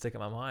those things that stick in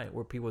my mind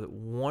were people that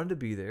wanted to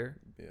be there,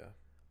 Yeah.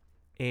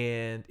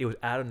 and it was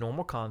out of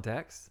normal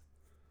context,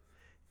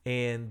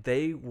 and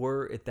they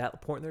were at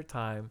that point in their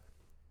time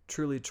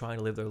truly trying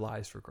to live their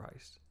lives for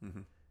Christ.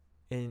 Mm-hmm.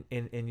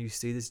 And you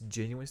see this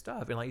genuine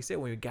stuff, and like you said,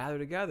 when we gather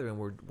together and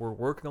we're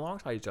working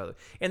alongside each other,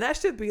 and that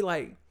should be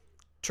like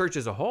church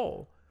as a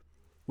whole.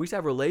 We should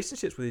have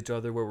relationships with each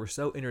other where we're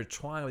so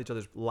intertwined with each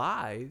other's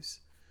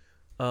lives,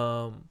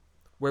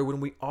 where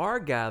when we are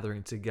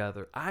gathering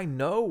together, I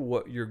know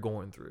what you're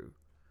going through,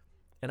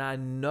 and I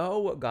know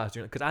what God's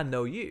doing, because I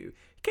know you. You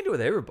can't do it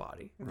with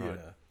everybody, Right.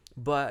 Yeah.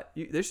 but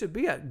there should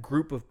be a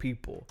group of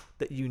people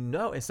that you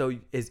know. And so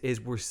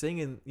as we're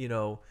singing,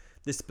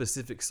 this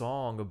specific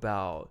song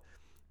about,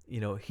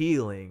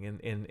 healing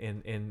and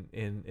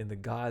the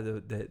God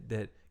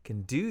that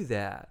can do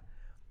that,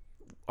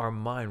 our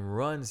mind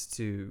runs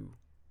to,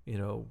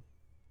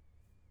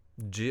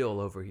 Jill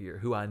over here,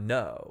 who I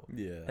know.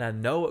 Yeah. And I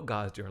know what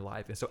God's doing in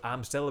life. And so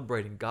I'm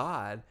celebrating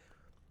God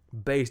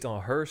based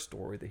on her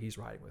story that he's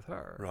writing with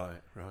her.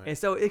 Right. Right. And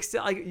so it's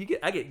like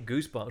I get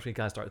goosebumps when you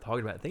kind of start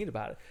talking about it, thinking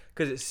about it,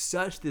 because it's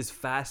such this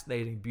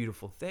fascinating,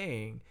 beautiful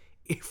thing.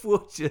 If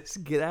we'll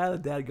just get out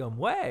of the dadgum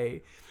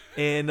way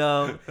and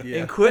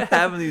and quit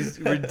having these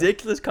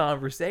ridiculous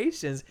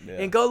conversations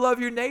and go love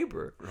your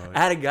neighbor. Right. I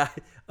had a guy,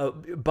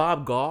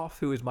 Bob Goff,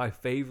 who is my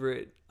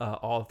favorite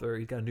author.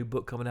 He's got a new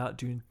book coming out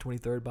June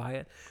 23rd. Buy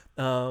it,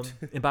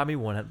 and buy me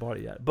one. I haven't bought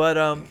it yet, but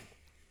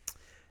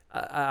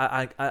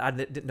I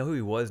didn't know who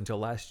he was until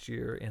last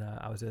year, and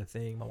I was at a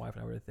thing. My wife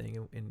and I were at a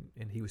thing,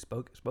 and he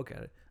spoke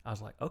at it. I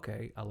was like,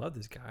 okay, I love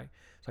this guy.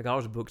 So I got all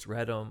his books,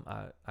 read them.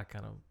 I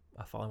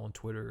follow him on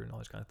Twitter and all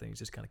those kind of things,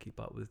 just kind of keep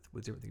up with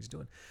different things he's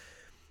doing.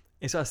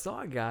 And so I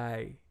saw a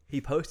guy,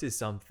 he posted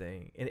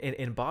something,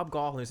 and Bob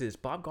Goff, and he says,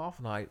 Bob Goff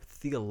and I,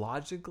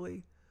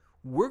 theologically,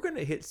 we're going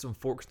to hit some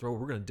forks through,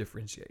 we're going to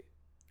differentiate.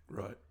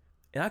 Right.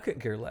 And I couldn't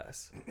care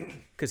less,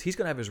 because he's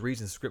going to have his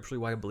reasons scripturally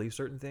why he believes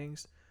certain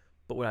things.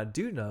 But what I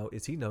do know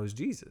is he knows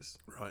Jesus.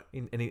 Right.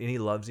 And he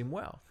loves him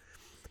well.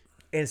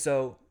 And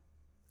so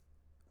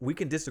we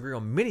can disagree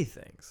on many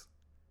things.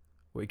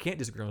 What we can't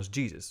disagree on is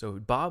Jesus. So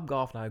Bob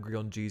Goff and I agree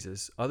on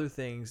Jesus. Other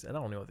things, and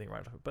I don't know anything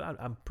right, but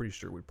I'm pretty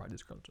sure we'd probably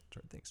disagree on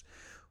certain things.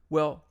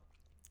 Well,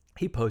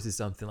 he posted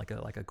something like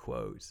a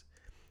quote,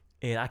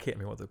 and I can't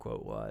remember what the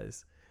quote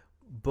was.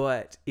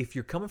 But if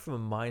you're coming from a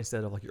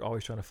mindset of like you're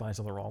always trying to find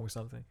something wrong with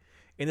something,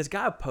 and this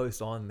guy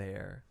posts on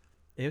there,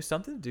 and it was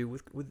something to do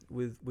with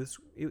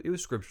it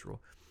was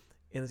scriptural,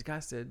 and this guy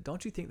said,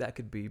 "Don't you think that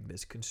could be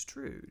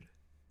misconstrued?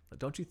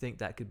 Don't you think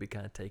that could be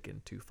kind of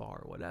taken too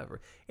far or whatever?"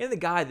 And the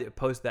guy that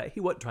posted that, he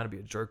wasn't trying to be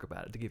a jerk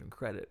about it, to give him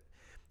credit,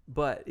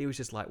 but it was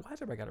just like, why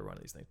does everybody got to run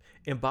these things?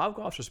 And Bob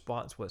Goff's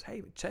response was,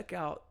 "Hey, check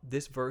out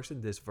this verse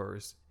and this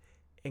verse,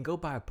 and go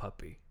buy a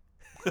puppy."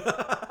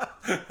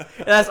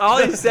 And that's all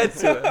he said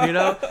to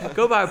him,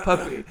 go buy a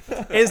puppy.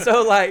 And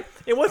so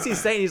and what's he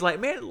saying? He's like,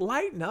 man,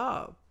 lighten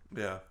up.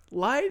 Yeah.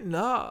 Lighten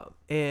up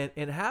and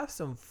have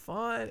some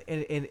fun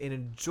and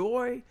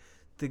enjoy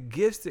the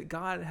gifts that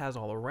God has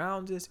all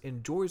around us.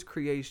 Enjoy his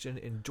creation.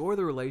 Enjoy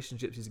the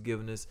relationships he's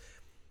given us.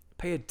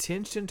 Pay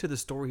attention to the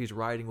story he's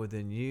writing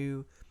within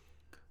you.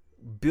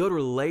 Build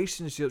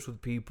relationships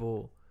with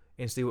people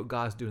and see what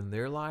God's doing in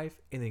their life.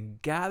 And then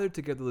gather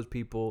together those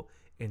people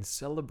and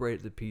celebrate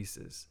it to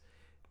pieces.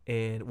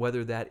 And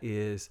whether that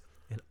is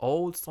an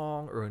old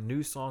song or a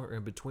new song or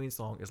in between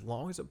song, as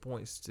long as it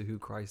points to who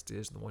Christ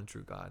is and the one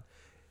true God,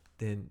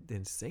 then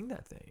sing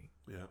that thing.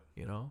 Yeah.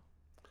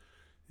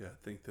 Yeah,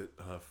 I think that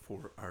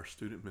for our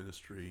student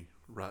ministry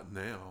right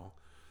now,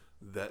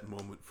 that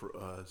moment for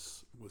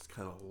us was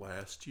kind of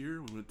last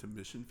year. We went to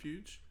Mission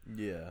Fuge.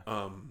 Yeah.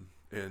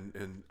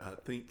 And I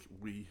think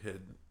we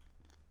had,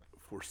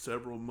 for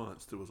several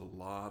months, there was a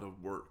lot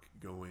of work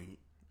going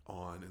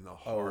on in the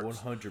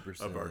hearts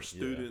 100% of our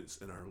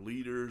students and our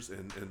leaders,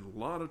 and a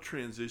lot of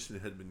transition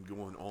had been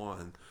going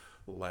on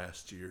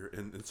last year.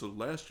 And so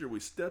last year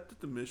we stepped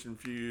at the Mission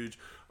Fuge,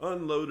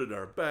 unloaded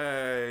our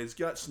bags,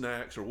 got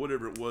snacks or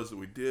whatever it was that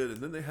we did, and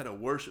then they had a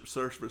worship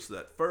service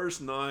that first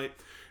night,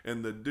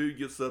 and the dude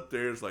gets up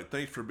there, is like,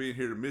 thanks for being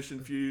here to Mission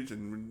Fuge,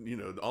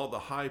 and all the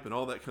hype and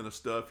all that kind of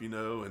stuff,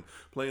 and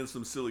playing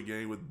some silly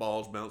game with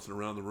balls bouncing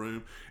around the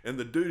room, and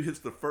the dude hits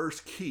the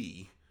first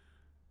key,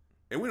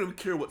 and we don't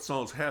care what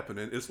song's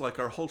happening. It's like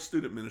our whole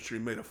student ministry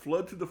made a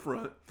flood to the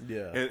front,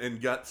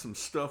 and got some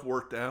stuff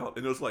worked out.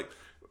 And it was like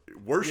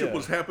worship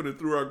was happening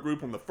through our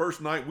group on the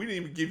first night. We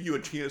didn't even give you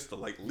a chance to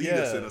like lead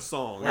us in a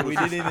song. Like, we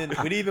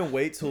didn't even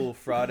wait till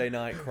Friday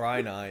night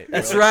cry night.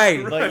 That's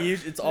right. Like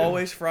it's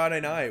always Friday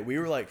night. We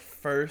were like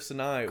first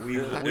night. We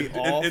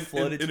all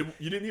flooded. And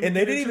you didn't even and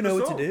they didn't even know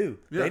the what song. to do.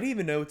 Yeah. They didn't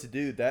even know what to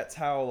do. That's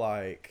how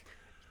like,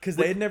 because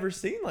they had never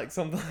seen like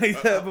something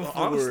like that before.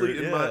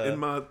 Honestly, in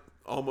my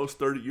almost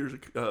 30 years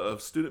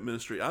of student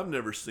ministry, I've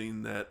never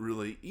seen that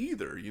really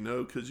either. You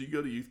know, because you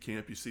go to youth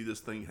camp, you see this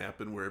thing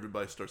happen where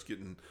everybody starts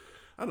getting,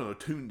 I don't know,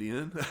 tuned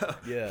in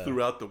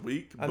throughout the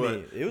week. I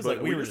mean, it was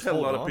like we just had a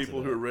lot of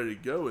people who were ready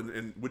to go,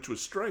 and which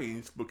was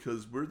strange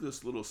because we're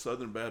this little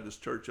Southern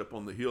Baptist church up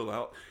on the hill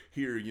out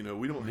here. You know,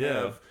 we don't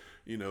have,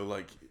 you know,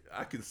 like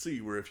I can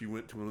see where if you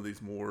went to one of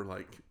these more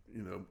like,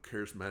 you know,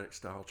 charismatic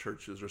style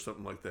churches or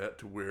something like that,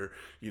 to where,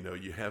 you know,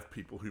 you have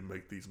people who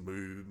make these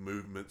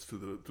movements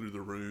through the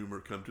room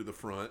or come to the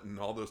front and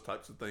all those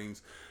types of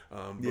things.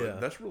 But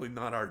that's really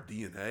not our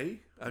DNA,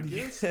 I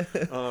guess.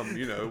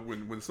 You know,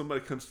 when somebody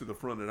comes to the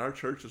front in our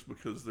church, it's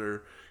because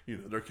they're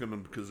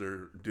coming because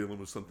they're dealing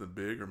with something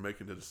big or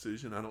making a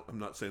decision. I'm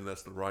not saying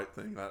that's the right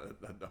thing. I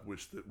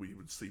wish that we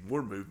would see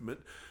more movement,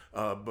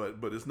 but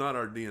it's not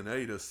our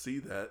DNA to see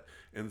that.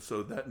 And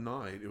so that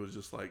night, it was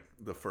just like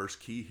the first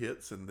key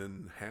hits, and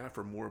then half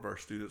or more of our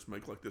students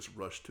make like this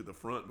rush to the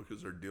front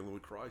because they're dealing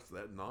with Christ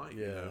that night.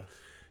 You know?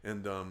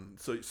 And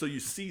so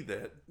you see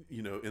that,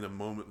 you know, in a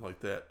moment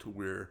like that, to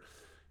where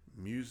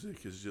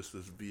music is just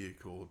this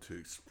vehicle to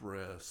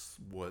express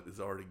what is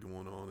already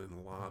going on in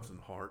the lives and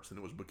hearts. And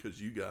it was because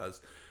you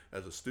guys,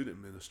 as a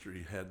student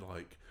ministry, had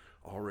like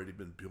already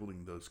been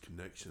building those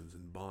connections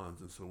and bonds.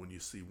 And so when you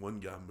see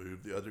one guy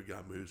move, the other guy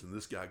moves, and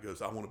this guy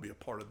goes, I want to be a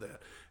part of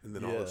that. And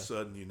then all of a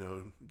sudden, you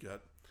know, got,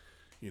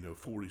 you know,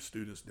 40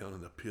 students down in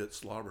the pit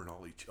slobbering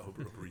over each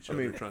other,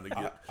 trying to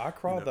get. I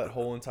cried that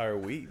whole entire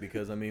week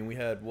because, I mean, we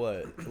had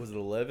what was it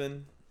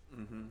 11?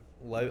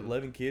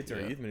 11 kids in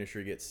our youth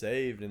ministry get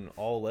saved, and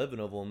all 11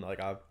 of them,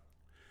 like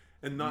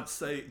not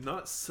saved,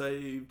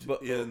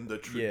 but in the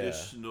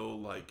traditional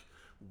like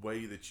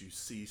way that you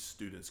see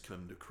students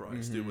come to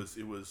Christ. It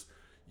was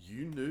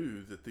you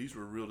knew that these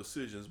were real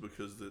decisions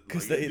because it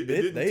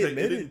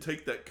didn't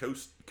take that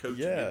coaching.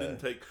 It didn't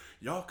take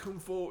y'all come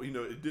forward. You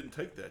know, it didn't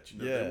take that. You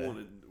know, they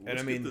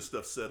wanted get this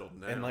stuff settled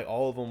now. And like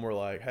all of them were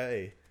like,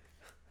 hey.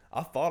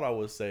 I thought I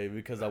was saved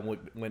because I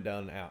went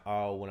down an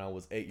aisle when I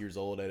was 8 years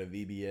old at a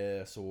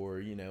VBS,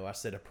 or, you know, I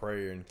said a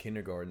prayer in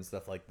kindergarten and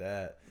stuff like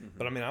that.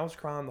 But I mean, I was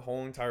crying the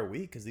whole entire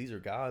week because these are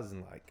guys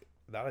and like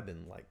that I've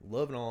been like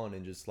loving on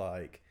and just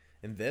like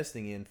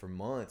investing in for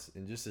months,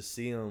 and just to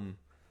see them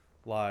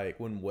like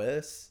when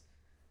Wes,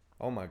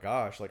 oh my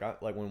gosh,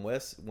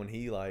 when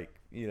he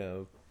like, you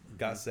know,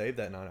 got saved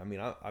that night.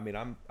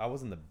 I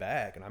was in the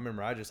back, and I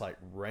remember I just like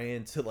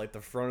ran to like the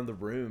front of the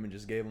room and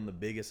just gave him the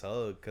biggest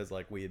hug because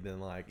like we had been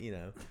like, you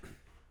know,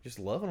 just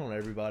loving on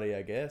everybody,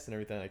 I guess, and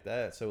everything like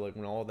that. So like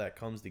when all that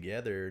comes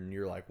together and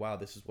you're like, wow,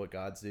 this is what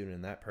God's doing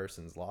in that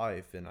person's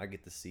life, and I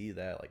get to see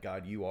that, like,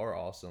 God, you are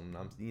awesome. And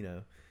I'm, you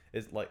know,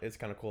 it's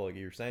kind of cool, like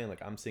you're saying,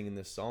 like I'm singing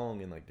this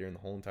song, and like during the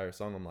whole entire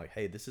song I'm like,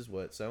 hey, this is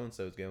what so and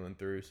so is going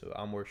through, so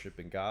I'm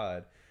worshiping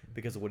God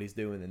because of what he's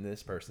doing in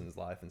this person's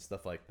life and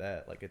stuff like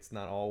that. Like it's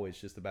not always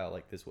just about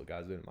like this is what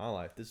God's doing in my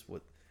life, this is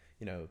what,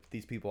 you know,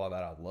 these people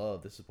that I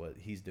love, this is what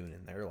he's doing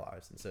in their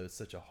lives. And so it's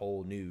such a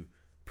whole new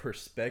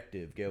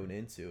perspective going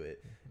into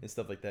it and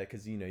stuff like that,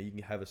 because, you know, you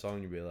can have a song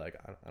and you'll be like,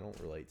 I don't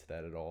relate to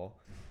that at all.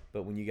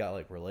 But when you got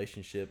like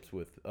relationships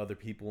with other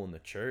people in the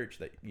church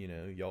that, you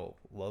know, y'all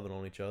loving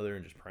on each other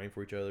and just praying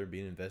for each other,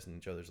 being invested in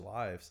each other's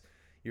lives,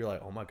 you're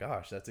like, oh my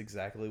gosh, that's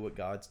exactly what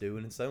God's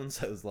doing in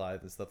so-and-so's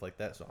life and stuff like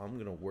that. So I'm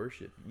going to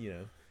worship, you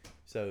know.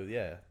 So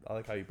yeah, I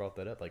like how you brought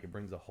that up. Like it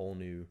brings a whole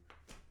new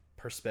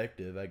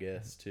perspective, I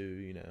guess, to,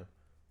 you know,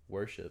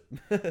 worship.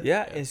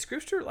 Yeah, in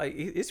scripture, like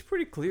it's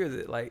pretty clear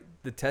that like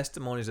the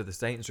testimonies of the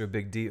saints are a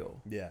big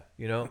deal. Yeah.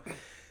 You know?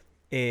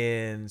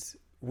 And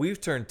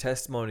we've turned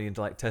testimony into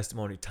like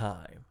testimony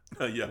time.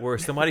 Where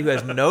somebody who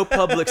has no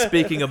public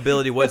speaking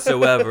ability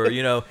whatsoever,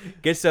 you know,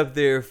 gets up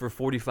there for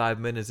 45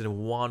 minutes and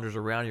wanders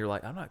around. And you're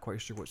like, I'm not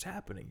quite sure what's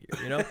happening here,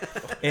 you know.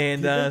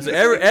 And so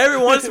every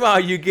once in a while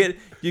you get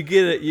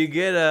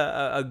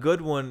a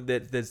good one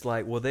that's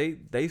like, well,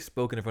 they've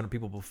spoken in front of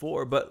people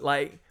before, but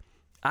like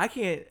I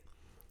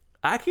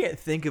can't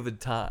think of a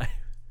time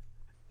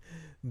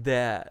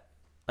that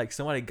like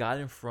somebody got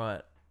in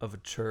front of a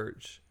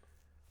church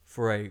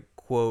for a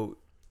quote,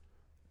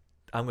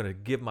 I'm going to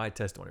give my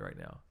testimony right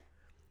now,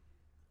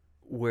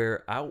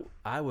 where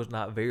I was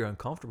not very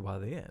uncomfortable by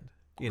the end,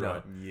 you know?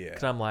 Right, yeah.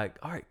 Because I'm like,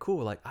 all right,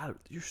 cool. Like,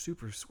 you're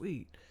super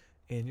sweet,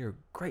 and you're a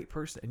great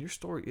person, and your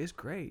story is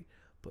great,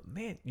 but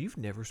man, you've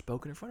never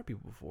spoken in front of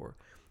people before.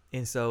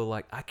 And so,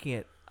 like, I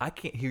can't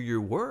hear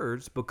your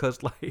words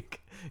because,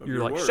 like,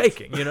 you're like words.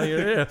 Shaking, you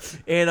know?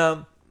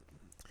 And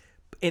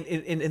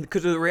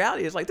because the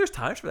reality is, like, there's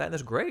times for that, and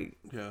that's great.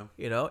 Yeah.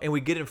 You know? And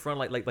we get in front,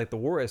 like the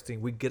Juarez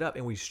thing, we get up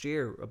and we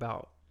share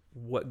about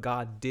what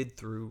God did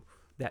through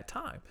that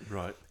time.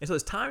 Right. And so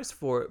there's times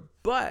for it.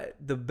 But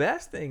the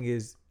best thing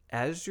is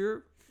as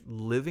you're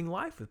living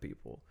life with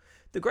people.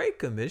 The Great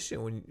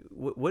Commission,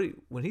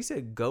 when he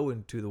said go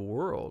into the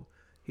world,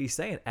 he's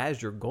saying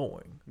as you're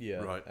going. Yeah.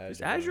 Right.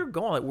 As you're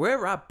going, like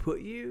wherever I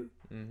put you,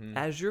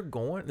 as you're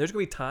going, there's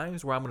going to be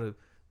times where I'm going to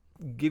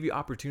give you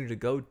opportunity to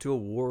go to a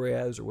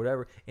Juarez or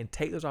whatever and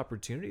take those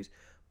opportunities.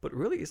 But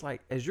really, it's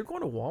like as you're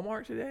going to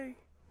Walmart today,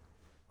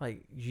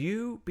 like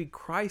you be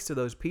Christ to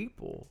those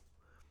people.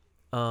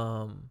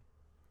 As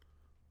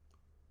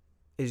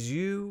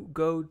you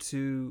go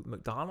to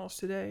McDonald's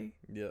today,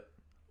 Yep.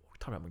 we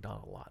talk about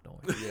McDonald's a lot,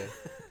 don't we? Yeah.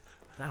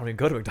 I don't even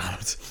go to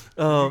McDonald's.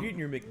 You're getting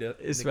your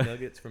it's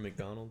McNuggets from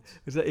McDonald's.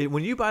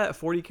 When you buy that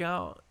 40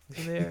 count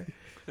in there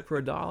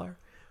for $1,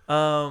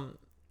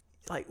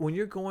 like when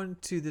you're going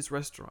to this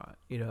restaurant,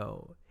 you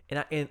know,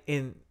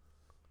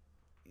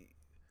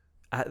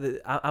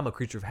 I'm a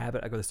creature of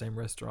habit. I go to the same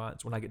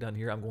restaurants. When I get done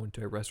here, I'm going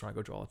to a restaurant I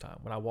go to all the time.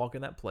 When I walk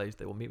in that place,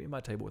 they will meet me at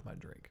my table with my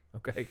drink.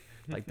 Okay,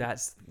 like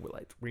that's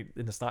like,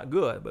 and it's not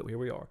good, but here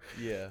we are.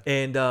 Yeah.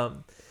 And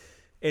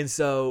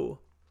so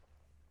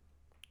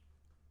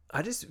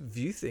I just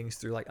view things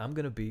through like I'm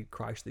gonna be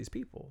Christ to these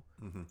people,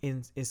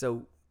 and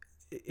so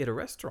at a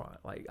restaurant,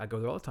 like I go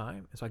there all the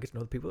time, and so I get to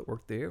know the people that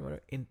work there.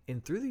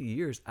 And through the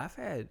years, I've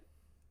had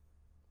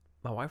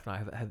my wife and I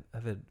have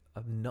had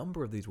a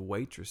number of these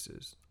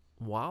waitresses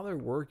while they're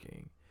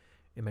working,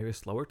 in maybe a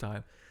slower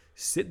time,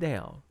 sit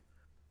down.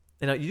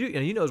 And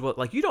you know as well,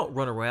 like you don't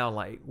run around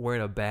like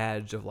wearing a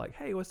badge of like,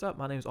 hey, what's up?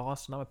 My name's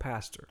Austin. I'm a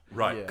pastor.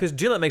 Right. Because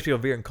generally that makes me feel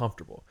very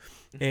uncomfortable.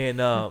 And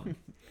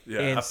Yeah,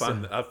 and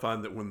I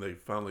find that when they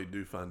finally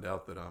do find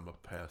out that I'm a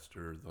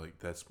pastor, like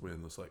that's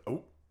when it's like,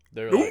 oh,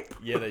 They're like,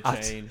 yeah, they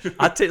change.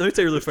 let me tell you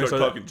a really funny start story.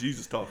 talking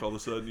Jesus talk all of a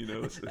sudden, you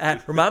know.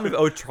 Remind me of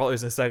old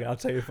Charlie's in a second. I'll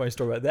tell you a funny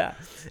story about that.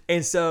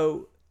 And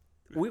so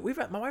we've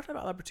had my wife and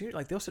I about the opportunity,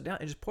 like they'll sit down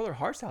and just pour their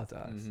hearts out to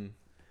us, and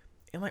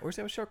like we're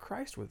able to share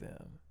Christ with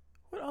them.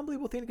 What an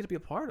unbelievable thing to get to be a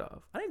part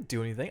of. I didn't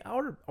do anything. I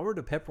ordered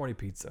a pepperoni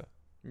pizza.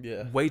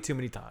 Yeah. Way too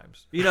many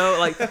times. You know,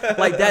 like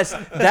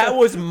that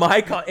was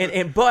my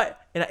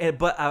but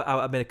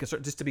I made a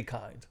concern just to be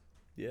kind.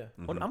 Yeah.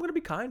 Well, I'm going to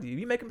be kind to you.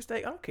 You make a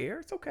mistake, I don't care.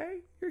 It's okay.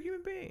 You're a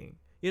human being.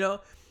 You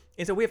know?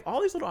 And so we have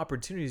all these little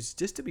opportunities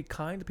just to be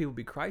kind to people,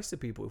 be Christ to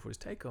people if we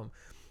just take them.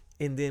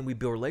 And then we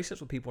build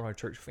relationships with people in our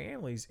church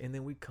families, and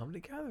then we come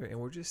together and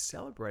we're just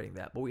celebrating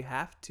that. But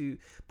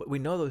we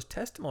know those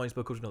testimonies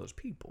because we know those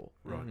people.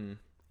 Right.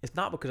 It's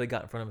not because they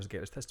got in front of us and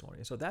gave us testimony.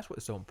 And so that's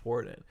what's so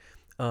important.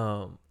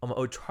 On my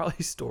old Charlie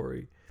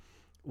story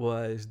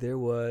was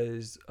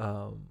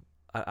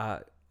I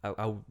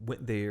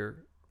went there.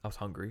 I was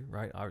hungry,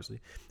 right?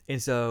 Obviously.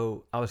 And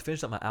so I was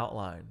finishing up my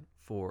outline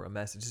for a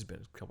message. This has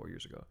been a couple of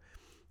years ago.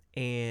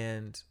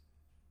 And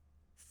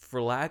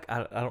I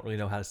don't really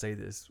know how to say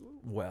this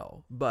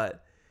well,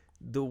 but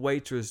the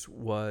waitress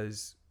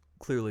was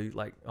clearly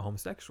like a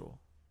homosexual.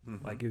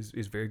 Like it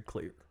was very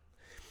clear.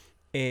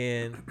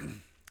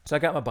 And so I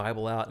got my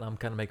Bible out and I'm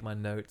kind of making my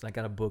notes. And I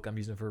got a book I'm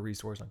using for a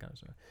resource. I'm kind of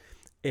stuff.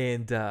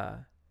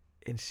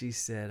 And she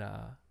said,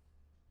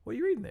 "What are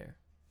you reading there?"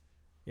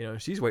 You know,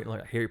 she's waiting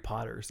like Harry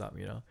Potter or something,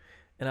 you know.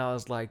 And I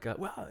was like,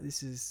 "Well,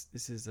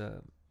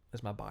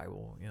 that's my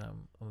Bible. You know,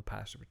 I'm a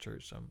pastor of a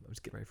church, so I'm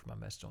just getting ready for my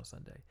message on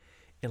Sunday."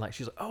 And like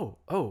she's like,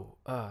 well,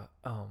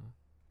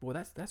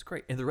 that's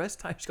great. And the rest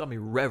of the time she called me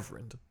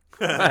Reverend,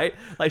 right?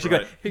 Like she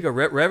go,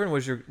 Reverend,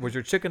 was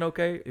your chicken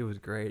okay? It was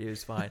great. It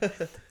was fine.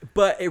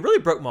 But it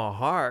really broke my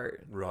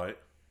heart, Right.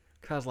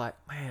 Cause I was like,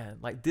 man,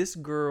 like this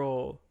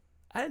girl,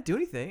 I didn't do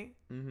anything.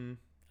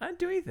 I didn't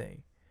do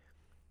anything.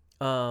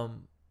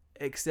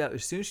 Except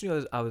as soon as she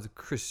knew I was a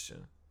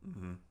Christian,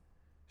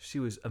 she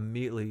was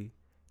immediately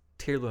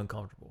terribly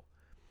uncomfortable.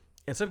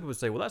 And some people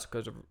say, well, that's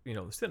because of, you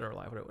know, the sin in our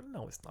life.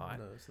 No, it's not.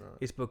 No, it's not.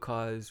 It's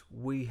because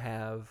we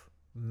have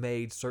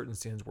made certain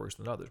sins worse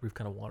than others. We've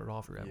kind of wandered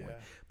off here, haven't we?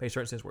 Made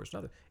certain sins worse than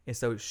others. And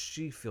so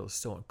she feels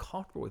so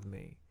uncomfortable with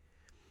me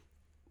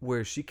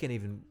where she can't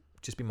even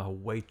just be my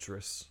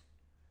waitress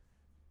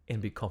and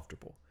be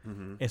comfortable.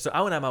 And so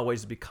I went out of my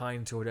ways to be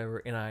kind to whatever,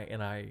 and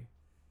I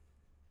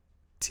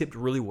tipped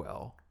really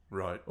well.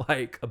 Right.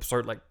 Like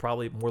absurd, like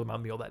probably more than my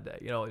meal that day,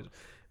 you know,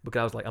 because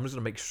I was like, I'm just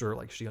gonna make sure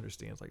like she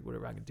understands like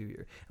whatever I can do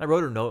here. And I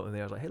wrote her a note in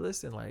there. I was like, hey,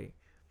 listen, like,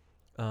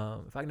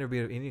 if I can ever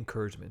be of any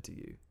encouragement to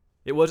you,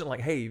 it wasn't like,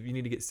 hey, if you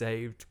need to get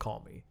saved,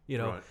 call me. You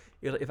know,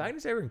 if I can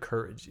just ever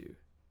encourage you,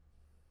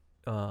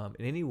 in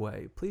any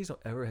way, please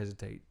don't ever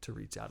hesitate to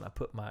reach out. And I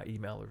put my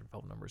email or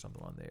phone number or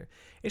something on there.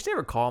 And she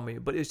never called me,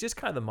 but it's just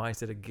kind of the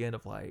mindset again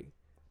of like,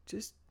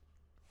 just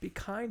be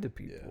kind to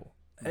people.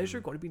 As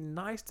you're going to be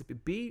nice to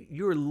be,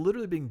 you're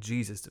literally being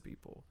Jesus to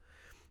people.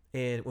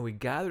 And when we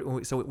gather,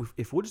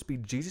 if we'll just be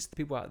Jesus to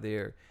people out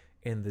there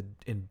and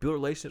build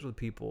relationships with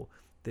people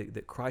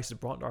that Christ has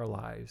brought into our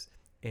lives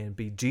and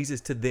be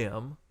Jesus to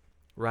them,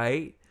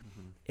 right?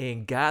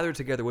 And gather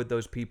together with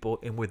those people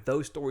and with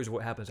those stories of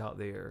what happens out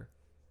there,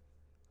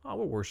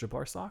 we'll worship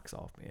our socks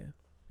off, man.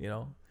 You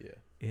know? Yeah.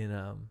 And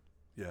I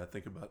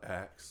think about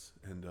Acts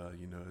and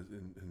you know,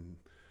 and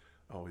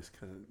always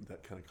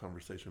that kind of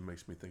conversation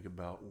makes me think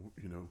about,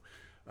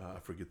 I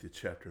forget the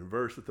chapter and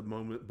verse at the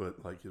moment,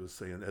 but like it was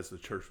saying, as the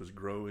church was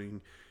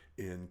growing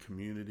in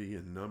community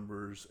and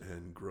numbers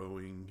and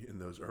growing in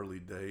those early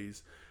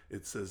days,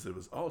 it says it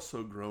was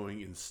also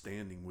growing in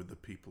standing with the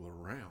people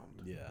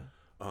around. Yeah.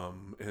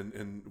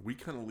 And we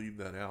kind of leave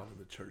that out in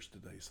the church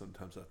today.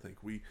 Sometimes I think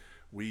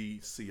we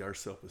see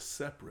ourselves as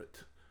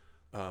separate.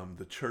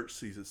 The church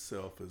sees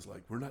itself as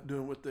like, we're not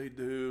doing what they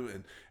do,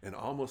 and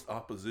almost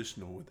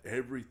oppositional with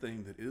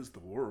everything that is the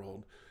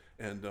world.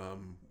 And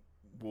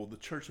the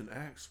church in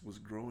Acts was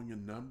growing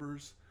in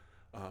numbers.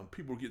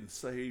 People were getting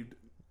saved,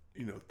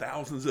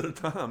 thousands at a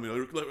time.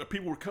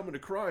 People were coming to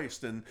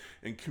Christ, and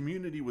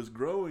community was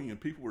growing, and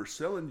people were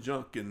selling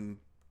junk and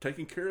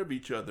taking care of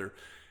each other.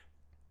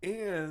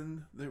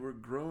 And they were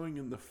growing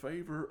in the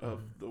favor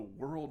of the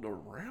world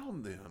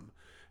around them.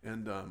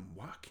 And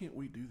why can't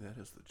we do that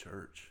as the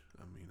church?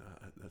 I mean,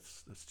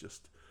 that's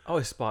just... Oh,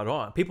 it's spot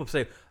on. People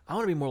say, I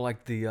want to be more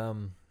like the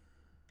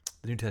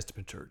New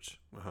Testament church.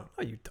 Uh-huh.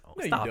 No, you don't.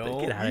 No, Stop you it.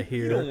 don't. Get out of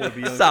here. You don't want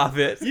to be Stop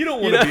it. You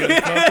don't want to be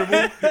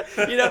uncomfortable.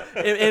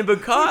 And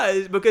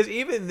because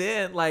even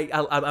then, like,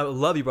 I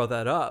love you brought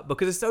that up,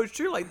 because it's so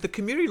true. Like, the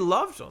community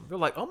loves them. They're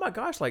like, oh my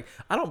gosh, like,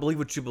 I don't believe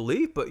what you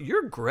believe, but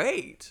you're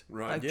great.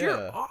 Right. Like, Yeah.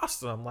 you're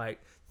awesome.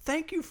 Like,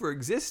 thank you for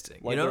existing.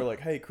 Like, they're like,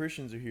 hey,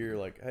 Christians are here.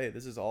 Like, hey,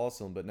 this is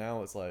awesome. But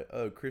now it's like,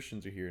 oh,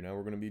 Christians are here. Now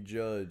we're going to be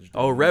judged.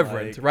 Oh, And,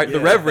 reverend, like, right? The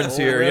yeah, reverend's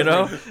old here,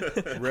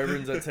 reverend.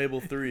 Reverend's at table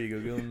 3.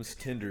 Go give them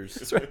tenders.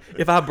 That's right.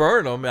 If I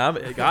burn him,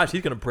 gosh,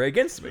 he's gonna pray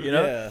against me,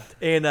 Yeah.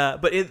 And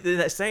but in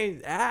that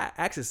same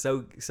Acts is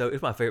so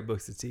it's my favorite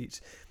books to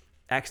teach.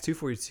 Acts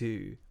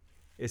 2:42,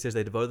 it says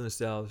they devoted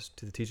themselves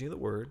to the teaching of the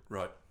word.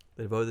 Right.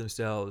 They devoted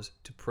themselves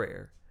to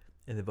prayer,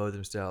 and they devoted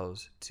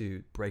themselves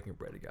to breaking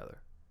bread together.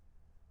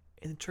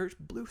 And the church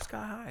blew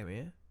sky high,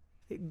 man.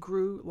 It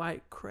grew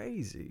like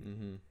crazy.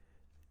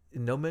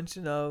 Mm-hmm. No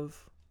mention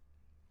of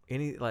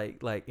any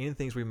like any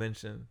things we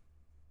mentioned.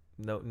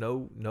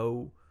 No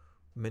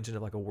mention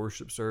of like a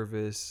worship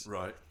service.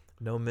 Right.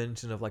 No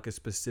mention of like a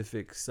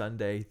specific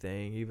Sunday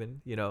thing,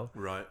 even,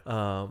 Right.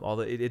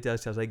 Although it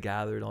does tell us they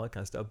gathered and all that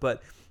kind of stuff,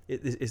 but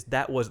it's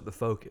that wasn't the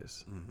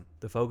focus. Mm-hmm.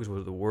 The focus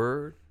was the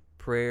word,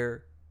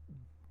 prayer,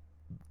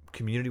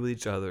 community with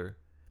each other,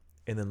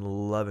 and then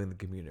loving the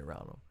community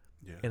around them.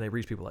 Yeah. And they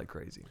reach people like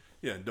crazy.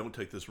 Yeah, and don't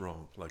take this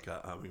wrong. Like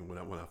I mean, when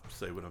I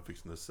say what I'm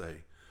fixing to say,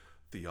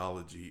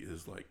 theology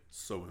is like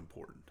so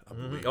important. I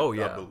believe. Oh,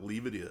 yeah. I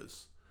believe it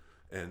is,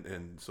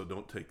 and so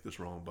don't take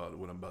this wrong about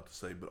what I'm about to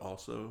say. But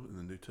also in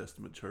the New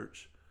Testament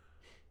church,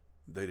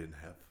 they didn't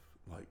have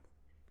like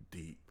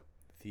deep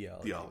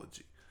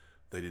theology.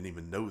 They didn't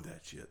even know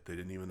that yet. They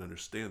didn't even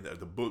understand that.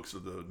 The books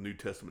of the New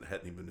Testament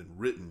hadn't even been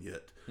written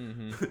yet.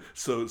 Mm-hmm.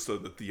 So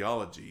the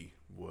theology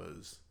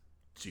was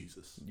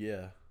Jesus.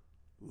 Yeah.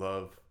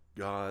 Love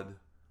God,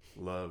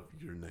 love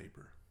your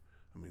neighbor.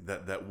 I mean,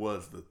 that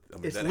was the... I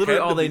mean, It's that literally had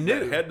to all they be- knew.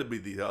 That had to be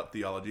the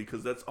theology,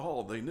 because that's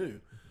all they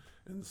knew.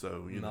 And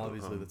so, And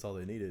obviously that's all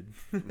they needed.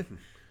 And,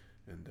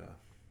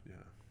 yeah.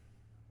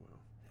 Well,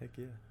 Heck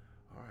yeah.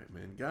 all right,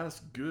 man.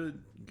 Guys,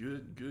 good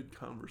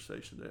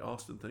conversation today.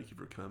 Austin, thank you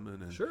for coming.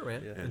 And, Sure,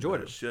 man. Yeah. and,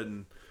 Enjoyed it.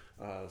 shedding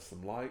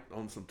some light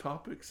on some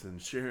topics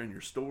and sharing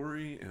your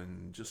story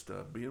and just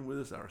being with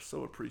us. I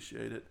so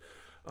appreciate it.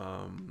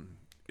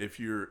 If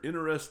you're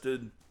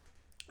interested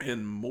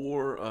in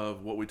more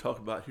of what we talk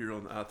about here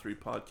on the I3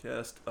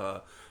 podcast,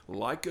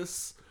 like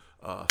us,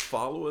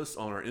 follow us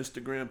on our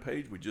Instagram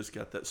page. We just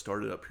got that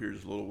started up here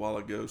just a little while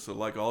ago. So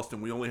like Austin,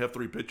 we only have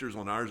 3 pictures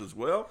on ours as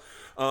well.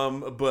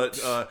 But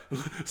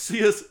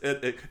see us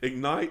at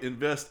Ignite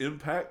Invest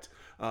Impact.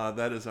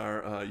 That is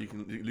our. You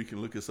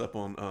can look us up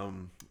on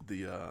on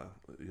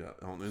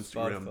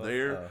Instagram Spotify.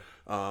 there.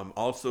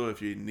 Also,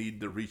 if you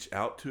need to reach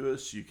out to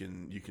us, you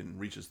can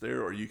reach us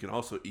there, or you can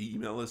also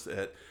email us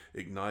at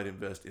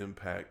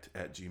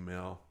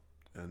igniteinvestimpact@gmail.com,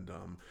 and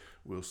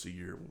we'll see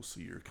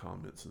your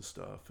comments and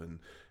stuff. And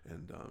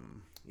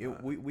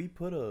we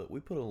put a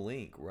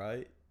link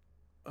right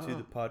to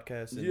the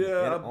podcast.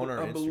 on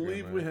our I Instagram.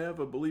 believe right? we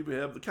have. I believe we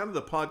have. Kind of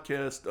the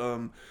podcast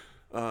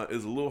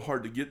is a little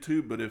hard to get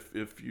to, but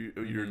if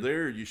you're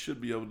there, you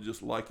should be able to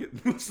just like it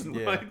and listen.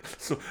 Yeah. Right?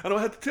 So I don't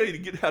have to tell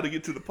you how to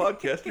get to the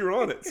podcast. You're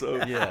on it. So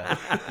Yeah.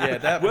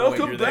 At that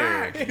Welcome point, you're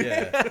back. There.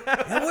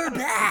 Yeah. And we're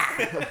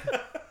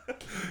back.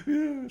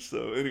 Yeah.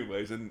 So,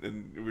 anyways,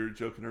 and we were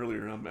joking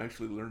earlier. I'm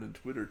actually learning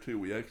Twitter too.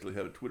 We actually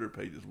have a Twitter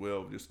page as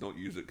well. Just don't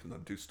use it because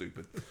I'm too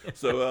stupid.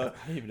 So, I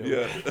don't even know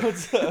yeah.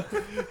 what's up.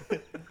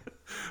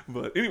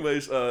 But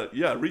anyways,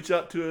 reach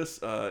out to us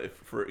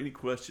for any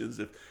questions.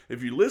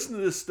 If you listen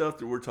to this stuff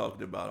that we're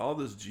talking about, all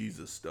this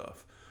Jesus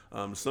stuff,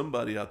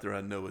 somebody out there I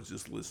know is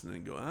just listening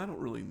and going, I don't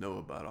really know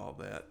about all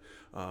that.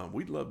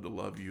 We'd love to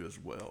love you as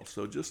well.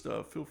 So just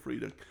feel free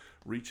to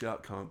reach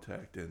out,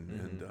 contact,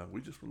 and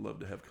we just would love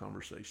to have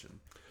conversation.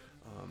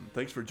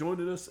 Thanks for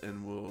joining us,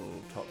 and we'll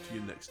talk to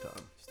you next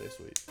time. Stay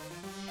sweet.